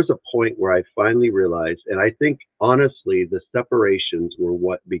 And there was a point where I finally realized, and I think honestly, the separations were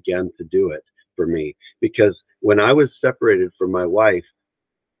what began to do it for me. Because when I was separated from my wife,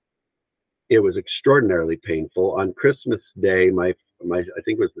 it was extraordinarily painful. On Christmas Day, I think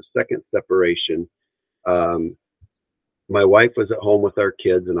it was the second separation, my wife was at home with our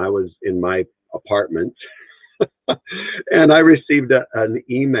kids and I was in my apartment. And I received an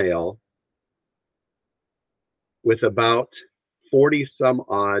email with about 40 some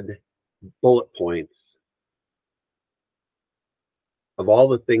odd bullet points of all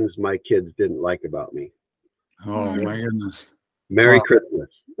the things my kids didn't like about me. Oh my goodness. Merry Christmas.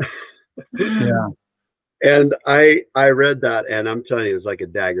 Yeah. And I read that, and I'm telling you, it was like a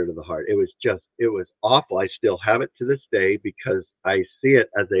dagger to the heart. It was awful. I still have it to this day because I see it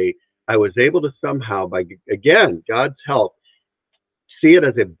as I was able to somehow, by, again, God's help, see it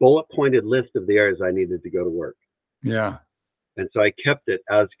as a bullet pointed list of the areas I needed to go to work. Yeah. And so I kept it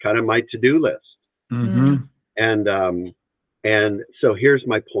as kind of my to-do list. And so here's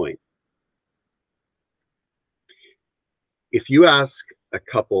my point. If you ask a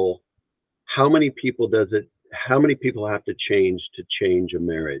couple, how many people have to change a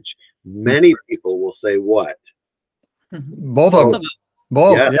marriage? Many people will say what? Both of them.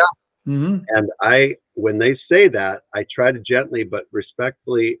 Both. Yeah. And when they say that, I try to gently but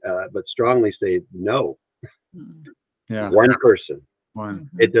respectfully but strongly say no. Yeah. One person. One.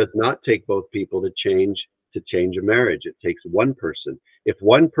 It does not take both people to change a marriage. It takes one person. If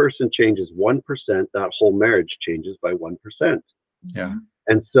one person changes 1%, that whole marriage changes by 1%. Yeah.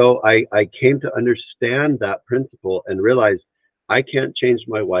 And so I came to understand that principle and realized I can't change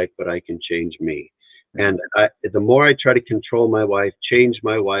my wife, but I can change me. Yeah. And the more I try to control my wife, change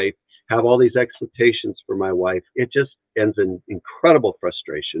my wife, have all these expectations for my wife, it just ends in incredible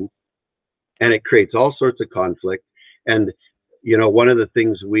frustration. And it creates all sorts of conflict. And, you know, one of the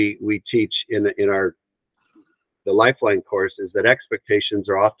things we teach in the Lifeline course is that expectations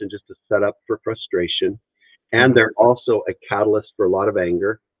are often just a setup for frustration. And they're also a catalyst for a lot of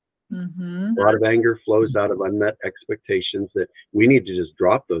anger. A lot of anger flows out of unmet expectations that we need to just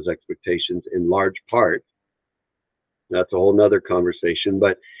drop those expectations in large part. That's a whole nother conversation.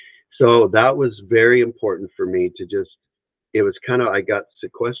 But so that was very important for me to just, it was kind of, I got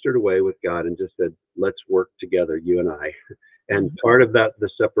sequestered away with God and just said, let's work together, you and I. And part of that, the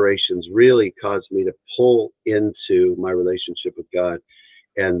separations really caused me to pull into my relationship with God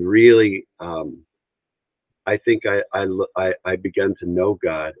and really, I think I began to know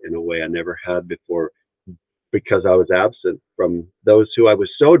God in a way I never had before because I was absent from those who I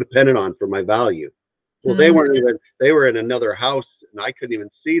was so dependent on for my value. Well, they were in another house and I couldn't even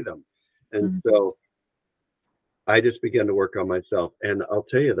see them. And so I just began to work on myself. And I'll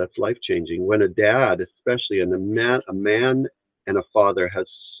tell you, that's life-changing. When a dad, especially a man and a father has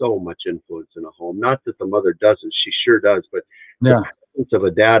so much influence in a home, not that the mother doesn't, she sure does, but the absence of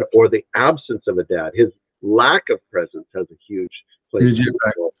a dad or the absence of a dad, his lack of presence has a huge place.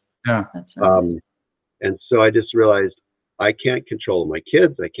 Yeah, that's right. And so I just realized I can't control my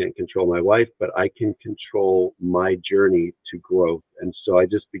kids, I can't control my wife, but I can control my journey to growth. And so I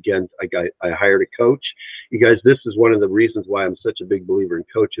just began, I hired a coach. You guys, this is one of the reasons why I'm such a big believer in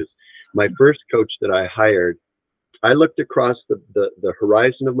coaches. My first coach that I hired, I looked across the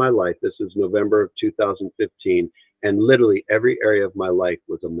horizon of my life. This is November of 2015, and literally every area of my life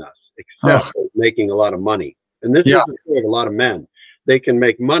was a mess, except for making a lot of money. And this is the story of a lot of men. They can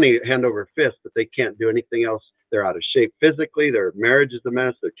make money hand over fist, but they can't do anything else. They're out of shape physically. Their marriage is a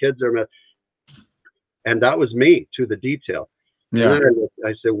mess. Their kids are a mess. And that was me to the detail. Yeah. And then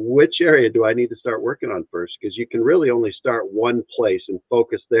I said, which area do I need to start working on first? Because you can really only start one place and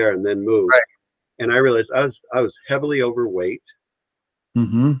focus there and then move. Right. And I realized I was heavily overweight,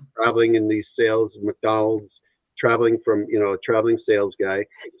 traveling in these sales, McDonald's, traveling from, a traveling sales guy,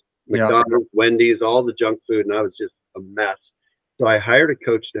 McDonald's, Wendy's, all the junk food. And I was just a mess. So I hired a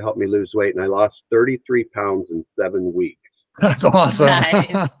coach to help me lose weight, and I lost 33 pounds in 7 weeks. That's awesome.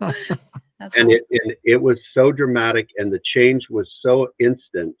 Nice. And it was so dramatic, and the change was so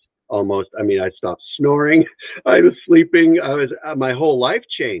instant almost. I mean, I stopped snoring. I was sleeping. My whole life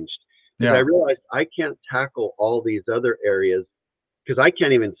changed. I realized I can't tackle all these other areas because I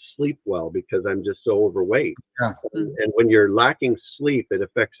can't even sleep well because I'm just so overweight. Yeah. And when you're lacking sleep, it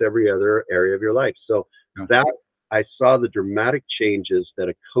affects every other area of your life. So I saw the dramatic changes that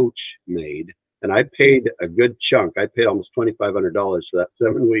a coach made, and I paid a good chunk. I paid almost $2,500 for that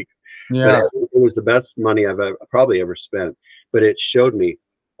 7 weeks. Yeah, but it was the best money I've probably ever spent. But it showed me,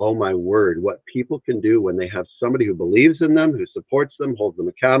 oh my word, what people can do when they have somebody who believes in them, who supports them, holds them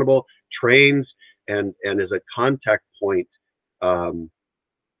accountable, trains, and is a contact point. And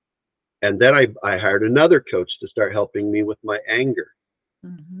then I hired another coach to start helping me with my anger.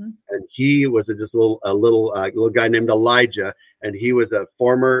 And he was just a little guy named Elijah, and he was a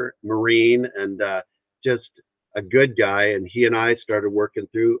former Marine and just a good guy. And he and I started working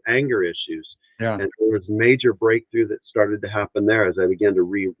through anger issues. Yeah. And there was major breakthrough that started to happen there as I began to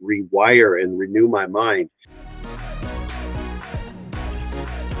rewire and renew my mind.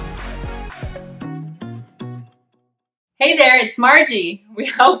 Hey there, it's Margie. We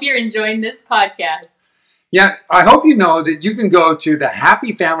hope you're enjoying this podcast. Yeah, I hope you know that you can go to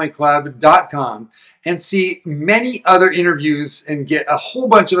thehappyfamilyclub.com and see many other interviews and get a whole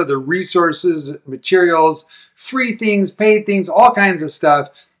bunch of other resources, materials, free things, paid things, all kinds of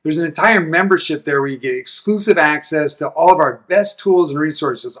stuff. There's an entire membership there where you get exclusive access to all of our best tools and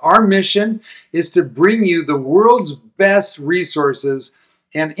resources. Our mission is to bring you the world's best resources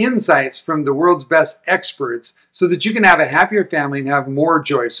and insights from the world's best experts so that you can have a happier family and have more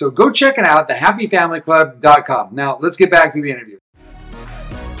joy. So go check it out, thehappyfamilyclub.com. Now, let's get back to the interview.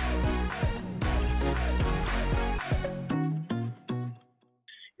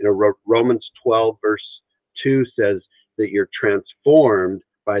 Romans 12 verse 2 says that you're transformed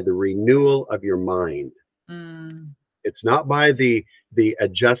by the renewal of your mind. It's not by the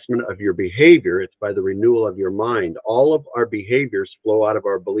adjustment of your behavior. It's by the renewal of your mind. All of our behaviors flow out of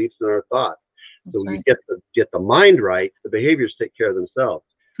our beliefs and our thoughts. So you get the mind right, the behaviors take care of themselves.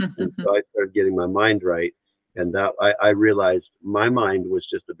 And so I started getting my mind right. And that I realized my mind was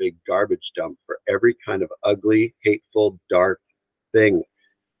just a big garbage dump for every kind of ugly, hateful, dark thing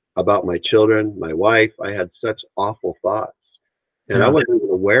about my children, my wife. I had such awful thoughts. And I wasn't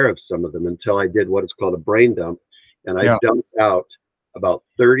even aware of some of them until I did what is called a brain dump. And I dumped out about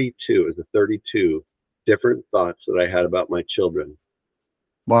 32 different thoughts that I had about my children.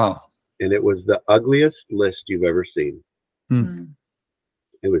 Wow. And it was the ugliest list you've ever seen.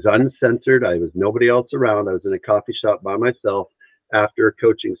 It was uncensored. I was nobody else around. I was in a coffee shop by myself after a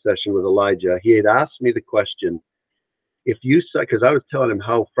coaching session with Elijah. He had asked me the question, if you saw, because I was telling him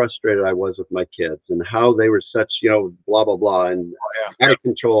how frustrated I was with my kids and how they were such, blah, blah, blah, and out of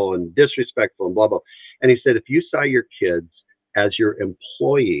control and disrespectful and blah, blah. And he said, if you saw your kids as your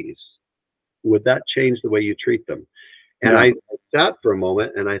employees, would that change the way you treat them? And I sat for a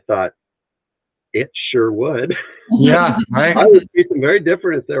moment and I thought, it sure would. Yeah, right. I would treat them very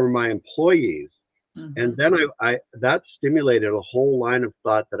different if they were my employees. And then that stimulated a whole line of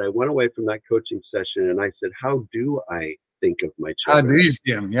thought that I went away from that coaching session and I said, how do I think of my children? How do you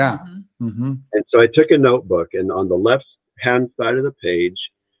see them? Yeah. And so I took a notebook, and on the left hand side of the page,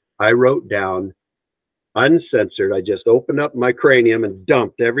 I wrote down uncensored. I just opened up my cranium and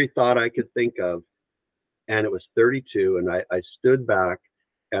dumped every thought I could think of. And it was 32. And I stood back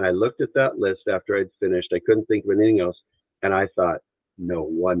and I looked at that list after I'd finished. I couldn't think of anything else. And I thought, no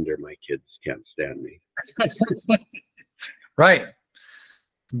wonder my kids can't stand me. Right.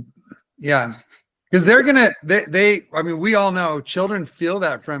 Yeah. Because they're going to, I mean, we all know children feel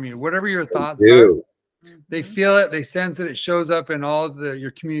that from you, whatever your thoughts are. They feel it, they sense it, it shows up in all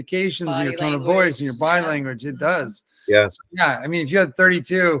your communications and your tone of voice and your body language. It does. Yeah. So, yeah. I mean, if you had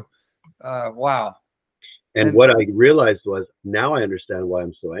 32, wow. And what I realized was, now I understand why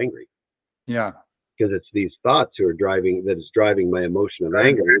I'm so angry. Yeah. Because it's these thoughts that is driving my emotion of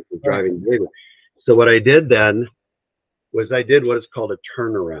anger. It's driving behavior. So what I did then was I did what is called a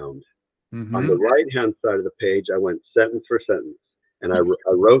turnaround. On the right-hand side of the page, I went sentence for sentence, and I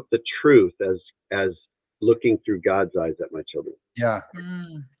wrote the truth as looking through God's eyes at my children. Yeah.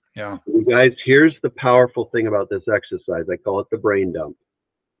 Yeah. You guys, here's the powerful thing about this exercise. I call it the brain dump.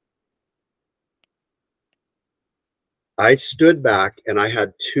 I stood back and I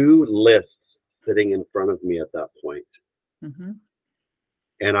had two lists sitting in front of me at that point.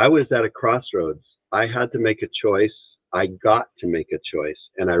 And I was at a crossroads. I had to make a choice. I got to make a choice.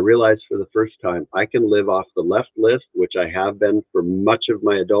 And I realized for the first time, I can live off the left list, which I have been for much of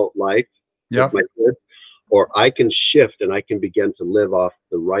my adult life with my kids, or I can shift and I can begin to live off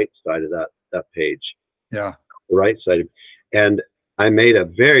the right side of that page. Yeah. The right side. And I made a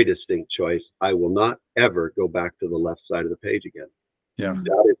very distinct choice. I will not ever go back to the left side of the page again. Yeah.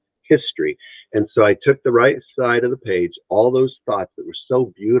 That is history. And so I took the right side of the page, all those thoughts that were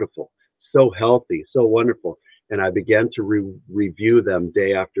so beautiful, so healthy, so wonderful. And I began to review them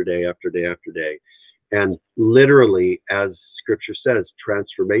day after day after day after day. And literally, as scripture says,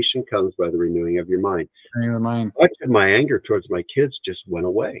 transformation comes by the renewing of your mind. Much of my anger towards my kids just went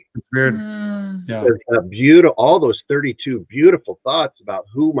away. It's weird. Yeah. All those 32 beautiful thoughts about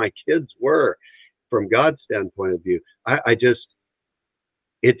who my kids were from God's standpoint of view.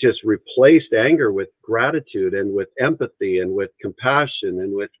 It just replaced anger with gratitude and with empathy and with compassion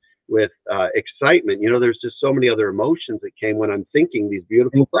and with excitement. You know, there's just so many other emotions that came when I'm thinking these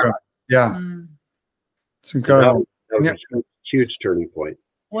beautiful thoughts. Yeah. It's incredible. That was a huge turning point.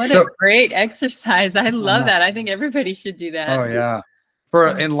 What a great exercise. I love that. I think everybody should do that. Oh, yeah.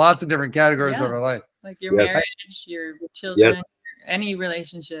 In lots of different categories of our life. Like your marriage, your children, any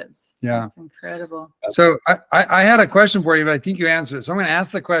relationships. Yeah. It's incredible. So I had a question for you, but I think you answered it. So I'm going to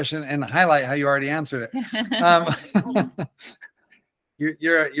ask the question and highlight how you already answered it.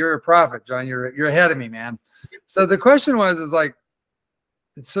 You're a prophet, John. You're ahead of me, man. So the question is like,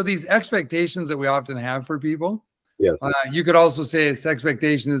 so these expectations that we often have for people, you could also say this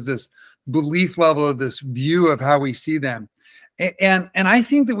expectation is this belief level of this view of how we see them. And I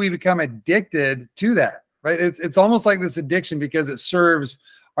think that we become addicted to that, right? It's almost like this addiction because it serves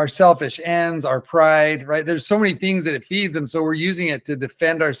our selfish ends, our pride, right? There's so many things that it feeds them. So we're using it to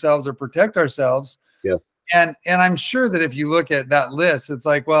defend ourselves or protect ourselves. Yeah. And I'm sure that if you look at that list, it's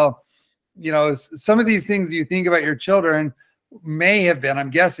like, well, you know, some of these things you think about your children may have been, I'm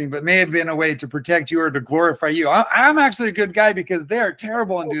guessing, but may have been a way to protect you or to glorify you. I'm actually a good guy because they're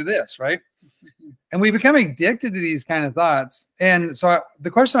terrible and do this, right? And we become addicted to these kind of thoughts. And so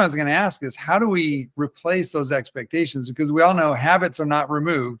the question I was going to ask is, how do we replace those expectations? Because we all know habits are not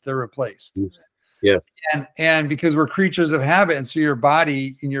removed, they're replaced. Yeah. And because we're creatures of habit, and so your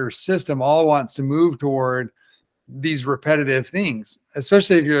body and your system all wants to move toward these repetitive things,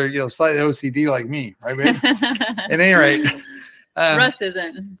 especially if you're slightly OCD like me, right, babe? At any rate, Russ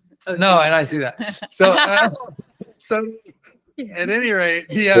isn't OCD. No, and I see that. So at any rate,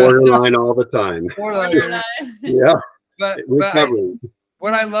 borderline all the time. Borderline. Yeah. But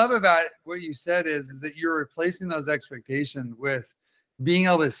what I love about what you said is that you're replacing those expectations with being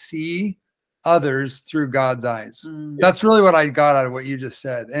able to see others through God's eyes. That's really what I got out of what you just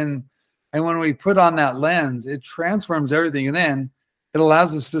said. And when we put on that lens, it transforms everything. And then it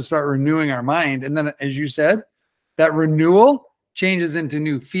allows us to start renewing our mind. And then, as you said, that renewal changes into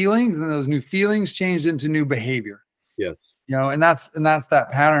new feelings, and those new feelings change into new behavior. Yes. You know, and that's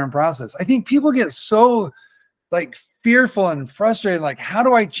that pattern process. I think people get so like fearful and frustrated, like, how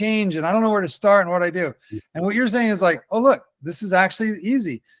do I change? And I don't know where to start and what I do. And what you're saying is like, oh, look, this is actually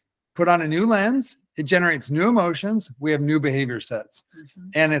easy. Put on a new lens. It generates new emotions. We have new behavior sets.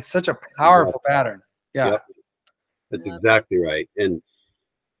 And it's such a powerful pattern. Yeah. Yep. That's exactly right. And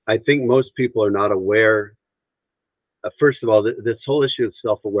I think most people are not aware. First of all, this whole issue of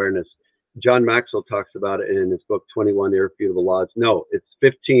self-awareness, John Maxwell talks about it in his book, 21 Irrefutable Laws. No, it's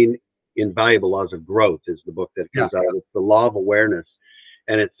 15 Invaluable Laws of Growth is the book that comes out. It's the law of awareness.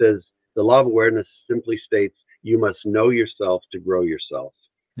 And it says, the law of awareness simply states, you must know yourself to grow yourself.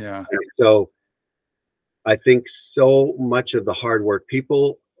 Yeah. And so I think so much of the hard work,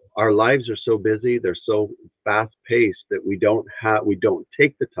 our lives are so busy, they're so fast paced that we don't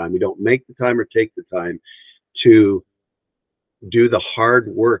take the time, we don't make the time or take the time to do the hard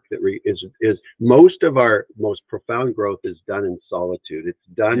work that is most of our most profound growth is done in solitude. It's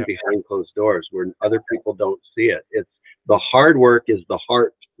done behind closed doors where other people don't see it. It's the hard work is the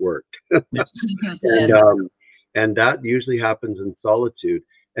heart work. And that usually happens in solitude.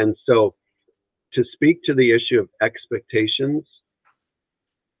 And so to speak to the issue of expectations,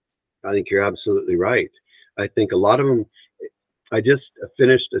 I think you're absolutely right. I think a lot of them, I just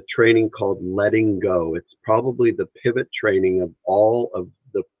finished a training called Letting Go. It's probably the pivot training of all of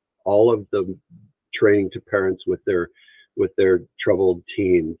the training to parents with their troubled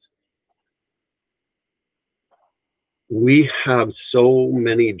teens. We have so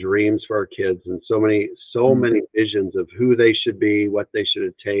many dreams for our kids and so many visions of who they should be, what they should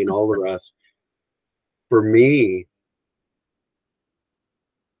attain, all the rest. For me,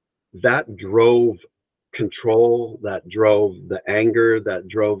 that drove control, that drove the anger, that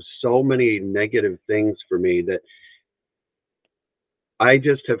drove so many negative things for me that I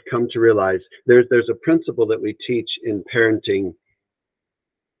just have come to realize there's a principle that we teach in parenting,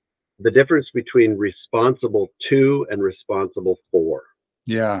 the difference between responsible to and responsible for.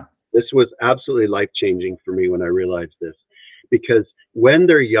 Yeah. This was absolutely life-changing for me when I realized this, because when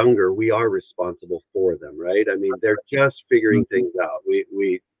they're younger, we are responsible for them, right? I mean, they're just figuring things out.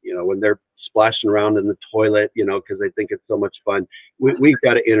 We you know, when they're splashing around in the toilet, you know, because they think it's so much fun, we've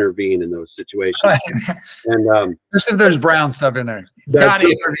got to intervene in those situations. Right. And just if there's brown stuff in there, got to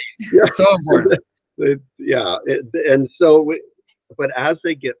intervene. Yeah. So important. And so, but as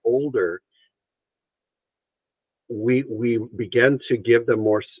they get older, we begin to give them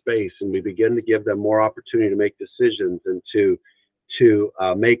more space, and we begin to give them more opportunity to make decisions and to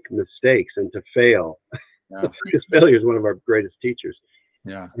make mistakes and to fail. Yeah. Because failure is one of our greatest teachers.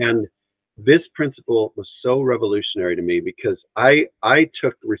 Yeah. And this principle was so revolutionary to me, because I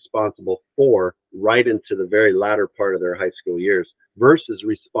took responsible for right into the very latter part of their high school years versus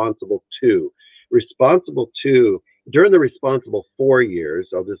responsible to. Responsible to, during the responsible 4 years,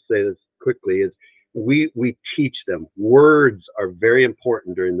 I'll just say this quickly, is we teach them. Words are very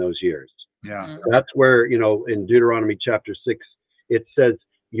important during those years. Yeah. That's where, you know, in Deuteronomy chapter 6, it says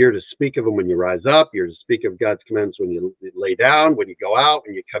you're to speak of them when you rise up. You're to speak of God's commands when you lay down, when you go out,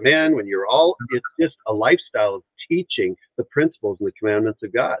 when you come in, when you're all, it's just a lifestyle of teaching the principles and the commandments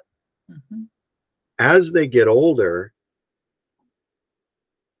of God. Mm-hmm. As they get older,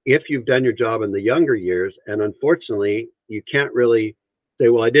 if you've done your job in the younger years, and unfortunately, you can't really say,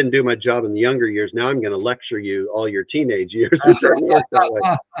 well, I didn't do my job in the younger years, now I'm going to lecture you all your teenage years. It doesn't work that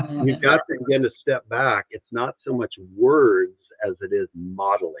way. You've got to begin to step back. It's not so much words as it is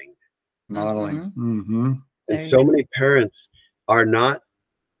modeling. Modeling. Mm-hmm. And so many parents are not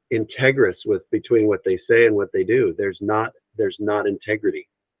integrous between what they say and what they do. There's not integrity.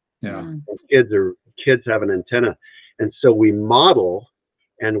 Yeah. And kids have an antenna. And so we model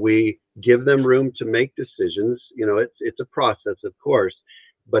and we give them room to make decisions. You know, it's a process, of course,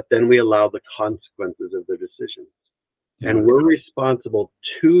 but then we allow the consequences of their decisions. Yeah. And we're responsible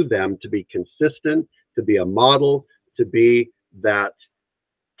to them to be consistent, to be a model, to be that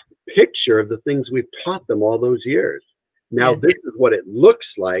picture of the things we've taught them all those years. Now, this is what it looks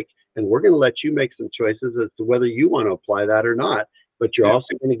like, and we're going to let you make some choices as to whether you want to apply that or not. But you're also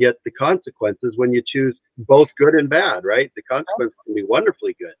going to get the consequences when you choose both good and bad, right? The consequences can be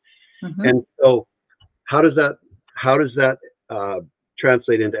wonderfully good. Mm-hmm. And so how does that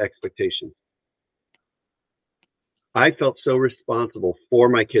translate into expectations? I felt so responsible for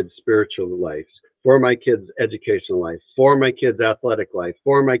my kids' spiritual lives, for my kids' educational life, for my kids' athletic life,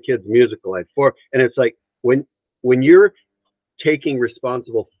 for my kids' musical life, and it's like when you're taking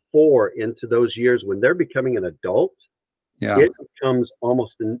responsible for into those years when they're becoming an adult, it becomes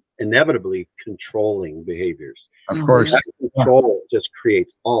almost inevitably controlling behaviors. Of course. That control just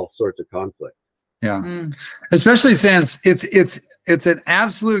creates all sorts of conflict. Yeah. Especially since it's an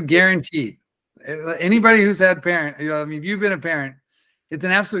absolute guarantee. Anybody who's had parent, you know, I mean, if you've been a parent, it's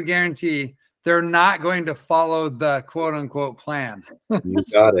an absolute guarantee they're not going to follow the quote unquote plan. You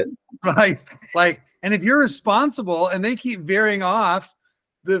got it. Like, and if you're responsible and they keep veering off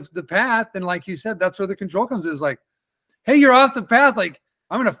the path, then like you said, that's where the control comes in. Is like, hey, you're off the path. Like,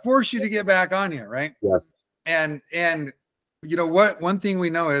 I'm going to force you to get back on here. Right. Yeah. And you know what, one thing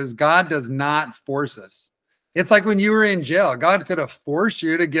we know is God does not force us. It's like when you were in jail, God could have forced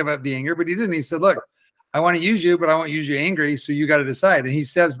you to give up the anger, but he didn't. He said, look, I want to use you, but I won't use you angry. So you got to decide. And he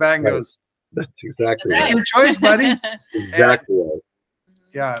steps back and goes, that's exactly right. Your choice, buddy. Exactly right.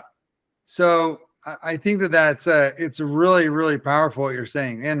 Yeah. So I think that's it's really, really powerful what you're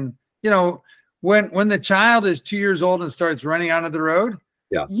saying. And, you know, when the child is 2 years old and starts running out of the road,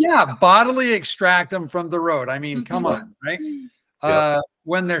 Yeah, bodily extract them from the road. I mean, come on, right?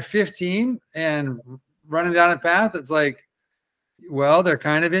 When they're 15 and running down a path, it's like, well, they're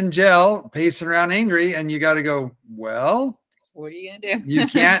kind of in jail, pacing around angry, and you got to go, well, what are you gonna do? You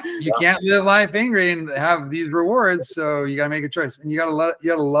can't live life angry and have these rewards. So you got to make a choice, and you got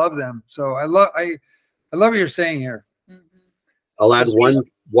to love them. So I love what you're saying here. I'll add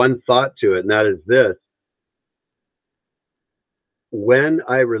one thought to it, and that is this: when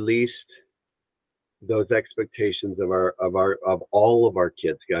I released those expectations of all of our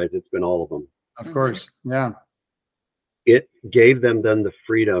kids, guys, it's been all of them. Of course, yeah. It gave them then the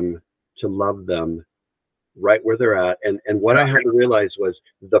freedom to love them right where they're at. And what I had to realize was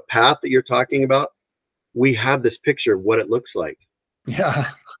the path that you're talking about, we have this picture of what it looks like.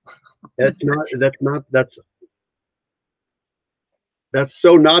 Yeah. That's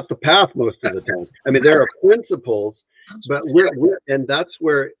so not the path most of the time. I mean, there are principles, but and that's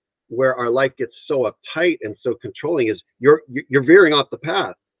where our life gets so uptight and so controlling, is you're veering off the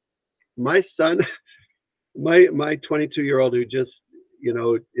path. My son, my 22-year-old who just,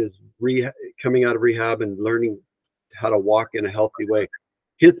 is coming out of rehab and learning how to walk in a healthy way,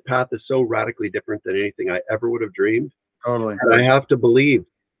 his path is so radically different than anything I ever would have dreamed. Totally. And I have to believe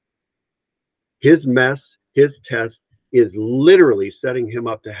his mess, his test is literally setting him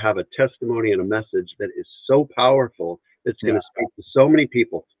up to have a testimony and a message that is so powerful. It's going to speak to so many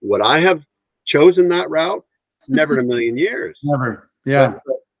people. Would I have chosen that route? Never in a million years. Never. Yeah.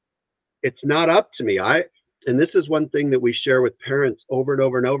 But it's not up to me. And this is one thing that we share with parents over and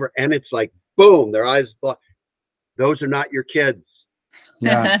over and over. And it's like, boom, their eyes, those are not your kids.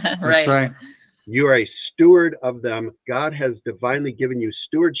 Yeah, that's right. You are a steward of them. God has divinely given you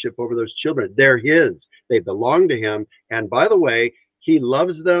stewardship over those children. They're his. They belong to him. And by the way, he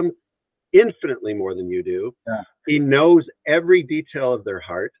loves them infinitely more than you do. Yeah. He knows every detail of their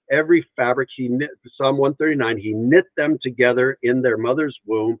heart, every fabric. Psalm 139, he knit them together in their mother's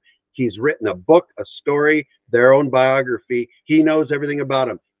womb. He's written a book, a story, their own biography. He knows everything about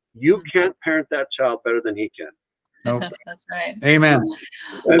them. You can't parent that child better than he can. Nope. That's right. Amen.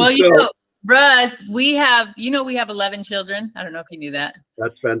 Well, Russ, we have 11 children. I don't know if you knew that.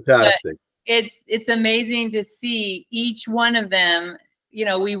 That's fantastic. But it's amazing to see each one of them.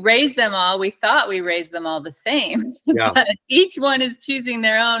 We raised them all. We thought we raised them all the same. Yeah. But each one is choosing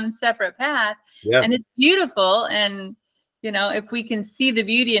their own separate path. Yeah. And it's beautiful. And, if we can see the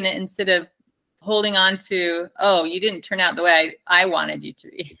beauty in it instead of holding on to, oh, you didn't turn out the way I wanted you to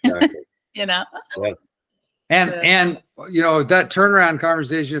be. Exactly. Yeah. And that turnaround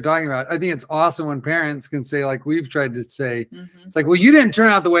conversation you're talking about, I think it's awesome when parents can say, like we've tried to say, it's like, well, you didn't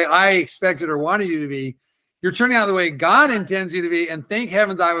turn out the way I expected or wanted you to be. You're turning out the way God intends you to be, and thank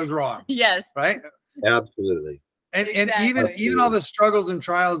heavens I was wrong. Yes. Right? Absolutely. And even all the struggles and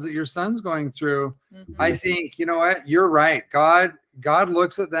trials that your son's going through, I think, you know what? You're right. God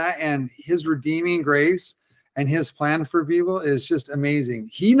looks at that, and his redeeming grace and his plan for people is just amazing.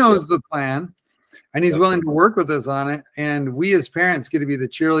 He knows the plan, and he's willing to work with us on it. And we as parents get to be the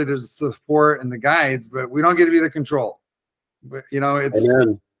cheerleaders, the support, and the guides, but we don't get to be the control. But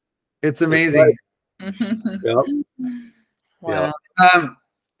it's amazing. Yep. Wow.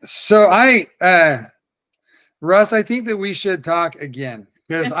 So Russ, I think that we should talk again,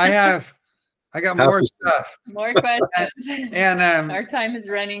 because I got more stuff. More questions. And our time is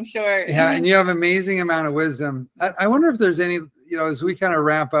running short. Yeah, and you have amazing amount of wisdom. I wonder if there's any, as we kind of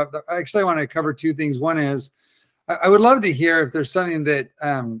wrap up, actually I want to cover two things. One is I would love to hear if there's something that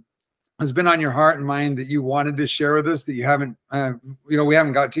has been on your heart and mind that you wanted to share with us that you haven't, we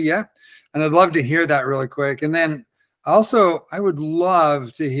haven't got to yet. And I'd love to hear that really quick. And then also I would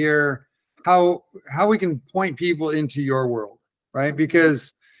love to hear how we can point people into your world, right?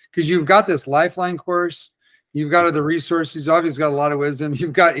 Because you've got this Lifeline course, you've got the resources, you've obviously got a lot of wisdom,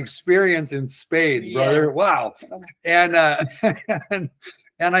 you've got experience in spades, brother. Yes. Wow. And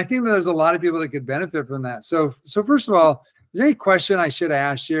and I think that there's a lot of people that could benefit from that. So first of all, is there any question I should have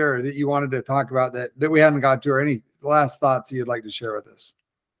asked you or that you wanted to talk about that we hadn't got to, or any last thoughts you'd like to share with us?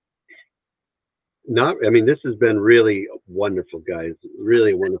 This has been really wonderful, guys.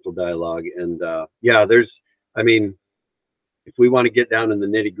 Really wonderful dialogue. And if we want to get down in the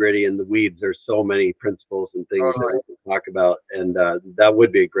nitty gritty and the weeds, there's so many principles and things that we can talk about. And that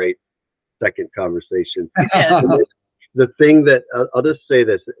would be a great second conversation. The thing that I'll just say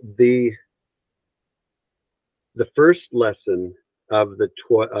this, the first lesson of the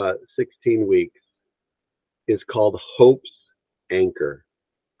 16 weeks is called Hope's Anchor.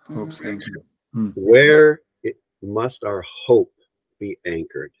 Hope's Anchor. Where must our hope be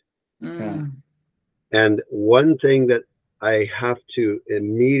anchored? Yeah. And one thing that I have to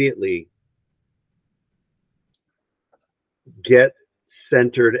immediately get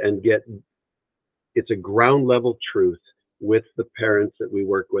centered and it's a ground level truth with the parents that we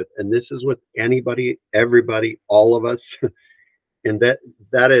work with. And this is with anybody, everybody, all of us. And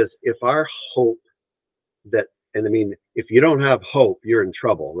that is, if our hope and I mean, if you don't have hope, you're in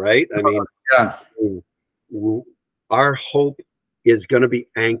trouble, right? I mean, yeah. Our hope is going to be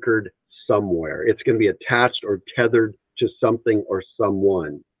anchored somewhere. It's going to be attached or tethered to something or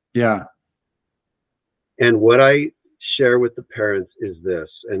someone. Yeah. And what I share with the parents is this,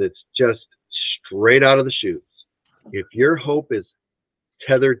 and it's just straight out of the chutes. If your hope is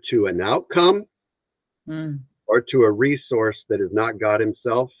tethered to an outcome or to a resource that is not God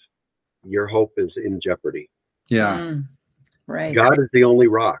himself, your hope is in jeopardy. Yeah. Right. God is the only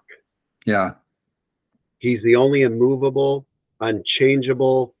rock. Yeah. He's the only immovable,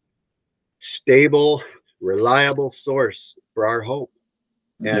 unchangeable, stable, reliable source for our hope.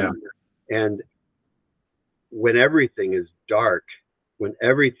 And when everything is dark, when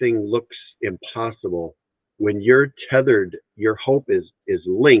everything looks impossible, when you're tethered, your hope is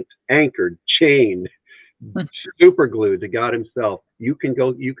linked, anchored, chained, super glued to God himself, you can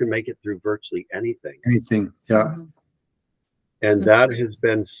make it through virtually anything. Yeah. And that has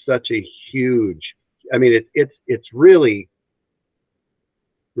been such a huge, I mean, it's really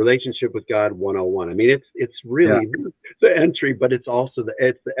relationship with God 101. I mean, it's really the entry, but it's also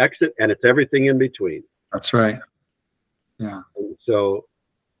the exit, and it's everything in between. That's right. Yeah. And so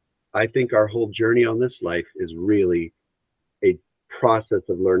I think our whole journey on this life is really a process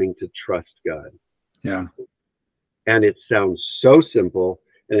of learning to trust God. Yeah. And it sounds so simple,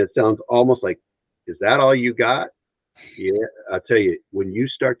 and it sounds almost like, is that all you got? Yeah, I'll tell you, when you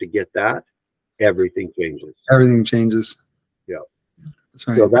start to get that, everything changes. Everything changes. Yeah. That's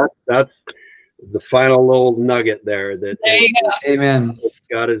right. So that's the final little nugget there. There you go. Amen.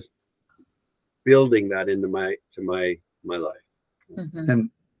 God is building that into my life.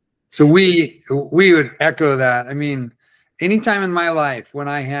 And so we would echo that. I mean, anytime in my life when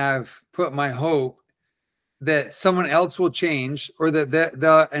I have put my hope that someone else will change, or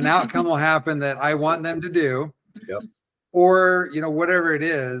that an outcome will happen that I want them to do, or whatever it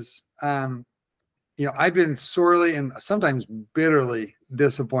is, I've been sorely and sometimes bitterly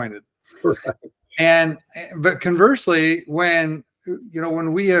disappointed. Right. But conversely, when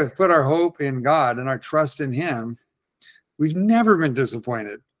we have put our hope in God and our trust in him, we've never been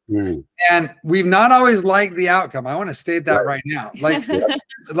disappointed. And we've not always liked the outcome. I want to state that right now.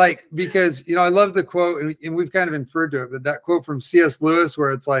 Because, I love the quote, and we've kind of inferred to it, but that quote from C.S. Lewis,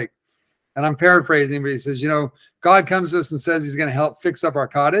 where it's like, and I'm paraphrasing, but he says, God comes to us and says he's going to help fix up our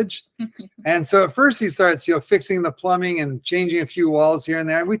cottage. And so at first he starts, fixing the plumbing and changing a few walls here and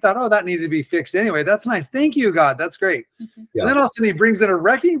there. And we thought, oh, that needed to be fixed anyway. That's nice. Thank you, God. That's great. Yeah. And then all of a sudden he brings in a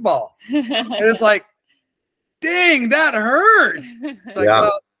wrecking ball. And it's like, dang, that hurts. It's like,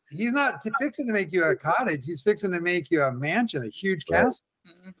 well, he's not fixing to make you a cottage. He's fixing to make you a mansion, a huge castle.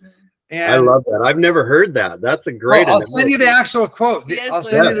 And I love that. I've never heard that. That's a great. I'll send you the actual quote. I'll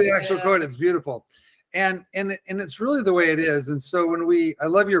send you the actual quote. It's beautiful. And it's really the way it is. And so I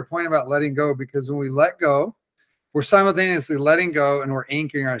love your point about letting go, because when we let go, we're simultaneously letting go and we're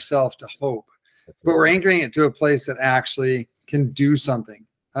anchoring ourselves to hope, but we're anchoring it to a place that actually can do something.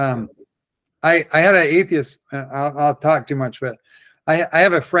 I had an atheist, I'll talk too much, but I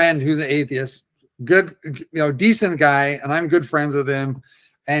have a friend who's an atheist, good, decent guy, and I'm good friends with him.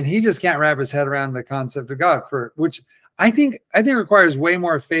 And he just can't wrap his head around the concept of God, which I think requires way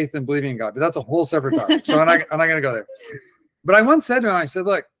more faith than believing in God. But that's a whole separate topic. So I'm not going to go there. But I once said to him, I said,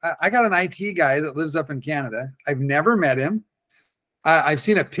 look, I got an IT guy that lives up in Canada. I've never met him. I've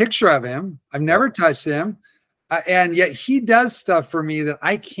seen a picture of him. I've never touched him. And yet he does stuff for me that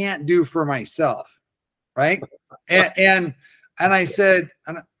I can't do for myself. Right. And I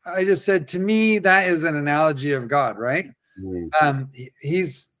just said, to me, that is an analogy of God. Right.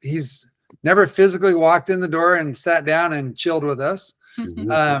 He's never physically walked in the door and sat down and chilled with us.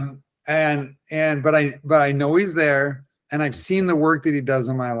 But I know he's there, and I've seen the work that he does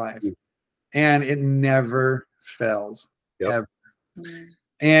in my life, and it never fails. Ever.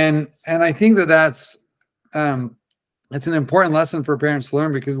 And I think that's it's an important lesson for parents to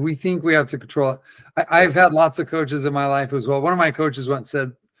learn, because we think we have to control it. I've had lots of coaches in my life as well. One of my coaches once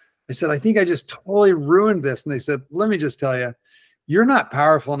said, I think I just totally ruined this. And they said, let me just tell you, you're not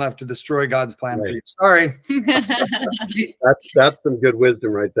powerful enough to destroy God's plan for you. Sorry. That's some good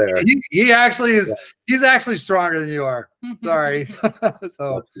wisdom right there. He actually is. He's actually stronger than you are. Sorry.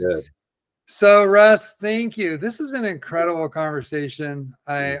 So Russ, thank you. This has been an incredible conversation.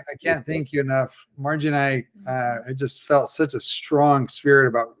 I can't thank you enough. Margie and I just felt such a strong spirit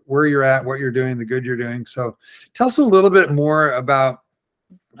about where you're at, what you're doing, the good you're doing. So tell us a little bit more about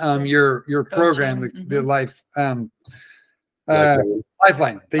your program, the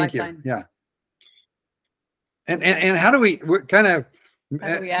Lifeline. Thank you. Yeah. And how do we how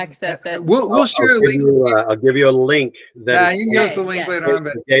do we access it? We'll share a link. I'll give you a link. That you can give us the link later on,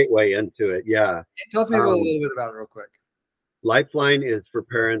 but gateway into it. Yeah. Tell people a little bit about it real quick. Lifeline is for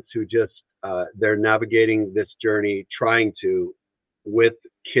parents who just they're navigating this journey, trying to, with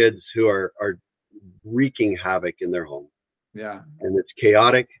kids who are wreaking havoc in their home. Yeah. And it's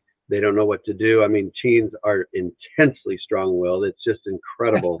chaotic. They don't know what to do. I mean, teens are intensely strong-willed. It's just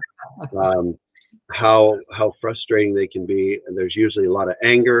incredible how frustrating they can be. And there's usually a lot of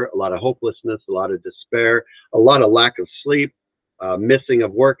anger, a lot of hopelessness, a lot of despair, a lot of lack of sleep, missing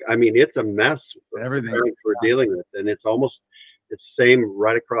of work. I mean, it's a mess. Everything we're dealing with, and it's same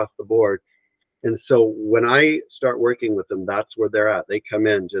right across the board. And so when I start working with them, that's where they're at. They come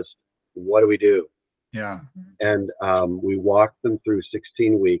in just, what do we do? Yeah. And we walk them through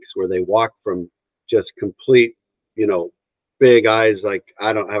 16 weeks where they walk from just complete, big eyes, like,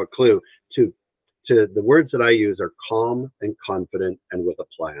 I don't have a clue, to the words that I use are calm and confident and with a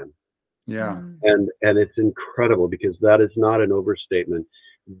plan. Yeah. And it's incredible because that is not an overstatement.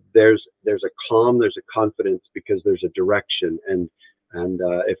 There's a calm, there's a confidence because there's a direction. And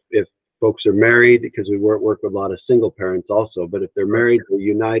if folks are married, because we work with a lot of single parents also, but if they're married, they're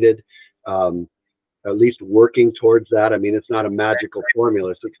united, at least working towards that. I mean, it's not a magical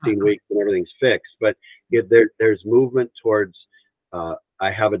formula, 16 weeks and everything's fixed, but there's movement towards, I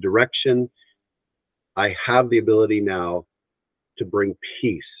have a direction. I have the ability now to bring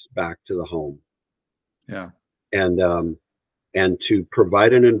peace back to the home. Yeah. And to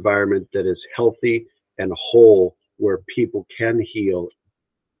provide an environment that is healthy and whole where people can heal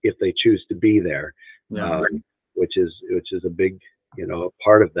if they choose to be there. Yeah. Which is a big,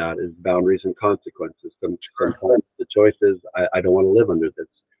 part of that is boundaries and consequences. Sometimes the choice is, I don't want to live under this.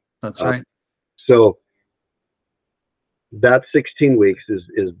 That's right. So that 16 weeks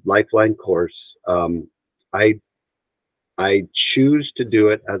is Lifeline course. I choose to do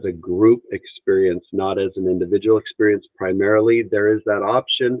it as a group experience, not as an individual experience. Primarily, there is that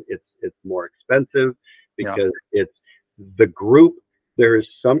option. It's more expensive because it's the group. There is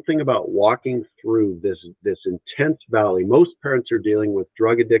something about walking through this intense valley. Most parents are dealing with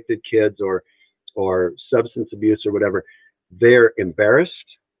drug addicted kids or substance abuse or whatever. They're embarrassed.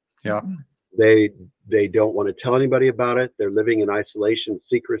 Yeah. They don't want to tell anybody about it. They're living in isolation,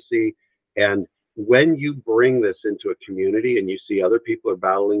 secrecy. And when you bring this into a community and you see other people are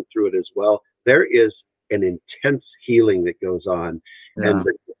battling through it as well, there is an intense healing that goes on and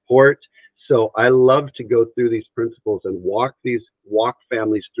the support. So I love to go through these principles and walk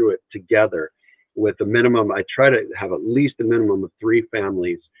families through it together with a minimum. I try to have at least a minimum of 3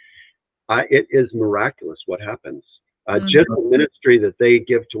 families. It is miraculous what happens. Just the ministry that they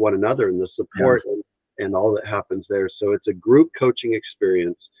give to one another and the support and all that happens there. So it's a group coaching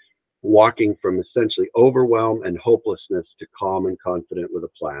experience, walking from essentially overwhelm and hopelessness to calm and confident with a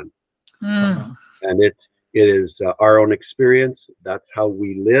plan. And it is our own experience. That's how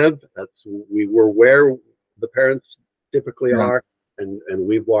we live. We were where the parents typically are, and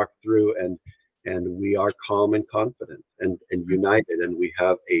we've walked through, and we are calm and confident and united, and we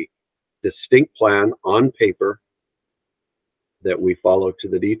have a distinct plan on paper that we follow to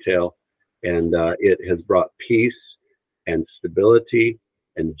the detail, and it has brought peace and stability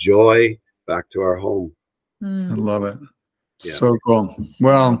and joy back to our home. I love it. So cool.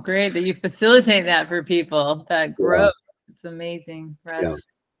 Well, great that you facilitate that for people, that growth. It's amazing, Russ.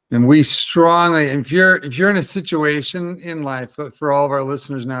 And we strongly, if you're in a situation in life, but for all of our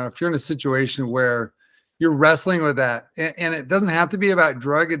listeners now, if you're in a situation where you're wrestling with that, and it doesn't have to be about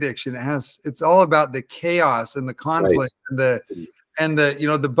drug addiction. It's all about the chaos and the conflict and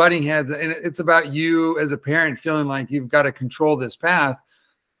the butting heads. And it's about you as a parent feeling like you've got to control this path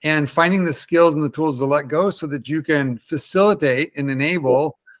and finding the skills and the tools to let go so that you can facilitate and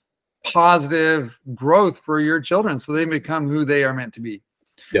enable positive growth for your children so they become who they are meant to be.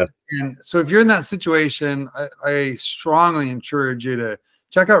 Yeah. And so if you're in that situation, I strongly encourage you to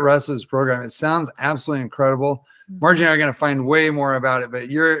check out Russ's program. It sounds absolutely incredible. Margie and I are going to find way more about it, but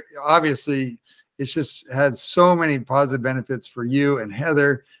you're obviously, it's just had so many positive benefits for you and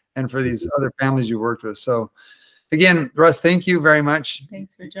Heather and for these other families you worked with. So again, Russ, thank you very much.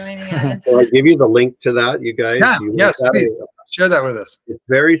 Thanks for joining us. Well, I'll give you the link to that, you guys. Yeah, yes, please. Share that with us. It's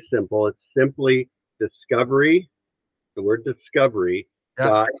very simple. It's simply discovery, the word discovery,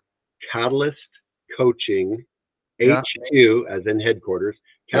 Catalyst Coaching, Yeah. HQ, as in headquarters,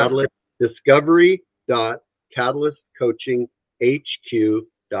 Yeah. Catalyst,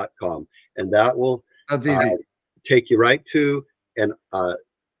 discovery.catalystcoachinghq.com. And that will That's easy. take you right to an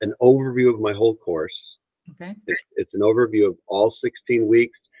overview of my whole course. Okay. It's an overview of all 16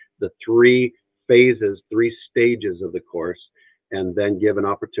 weeks, the 3 phases, 3 stages of the course, and then give an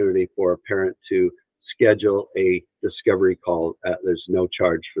opportunity for a parent to schedule a discovery call. There's no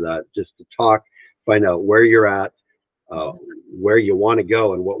charge for that, just to talk, find out where you're at, where you want to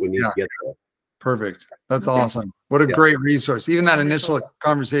go, and what we need to get there. Perfect. That's Okay. awesome. What a great resource. Even that initial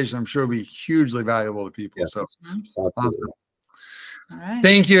conversation, I'm sure will be hugely valuable to people. So awesome. All right.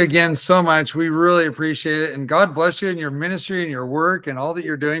 Thank you again so much. We really appreciate it. And God bless you in your ministry and your work and all that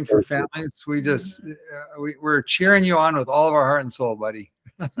you're doing for families. We just, we're cheering you on with all of our heart and soul, buddy.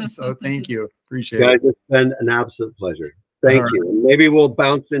 So thank you. Appreciate Guys, it. it's been an absolute pleasure. Thank you. And maybe we'll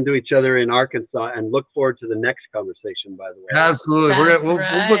bounce into each other in Arkansas, and look forward to the next conversation, by the way. Absolutely. We'll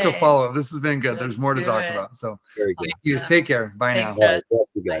book a follow-up. This has been good. Let's There's more to do talk it. about. So Very good. thank you. Take care. Bye Thanks, now. All right, bless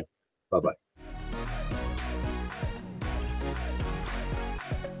you guys. Bye-bye.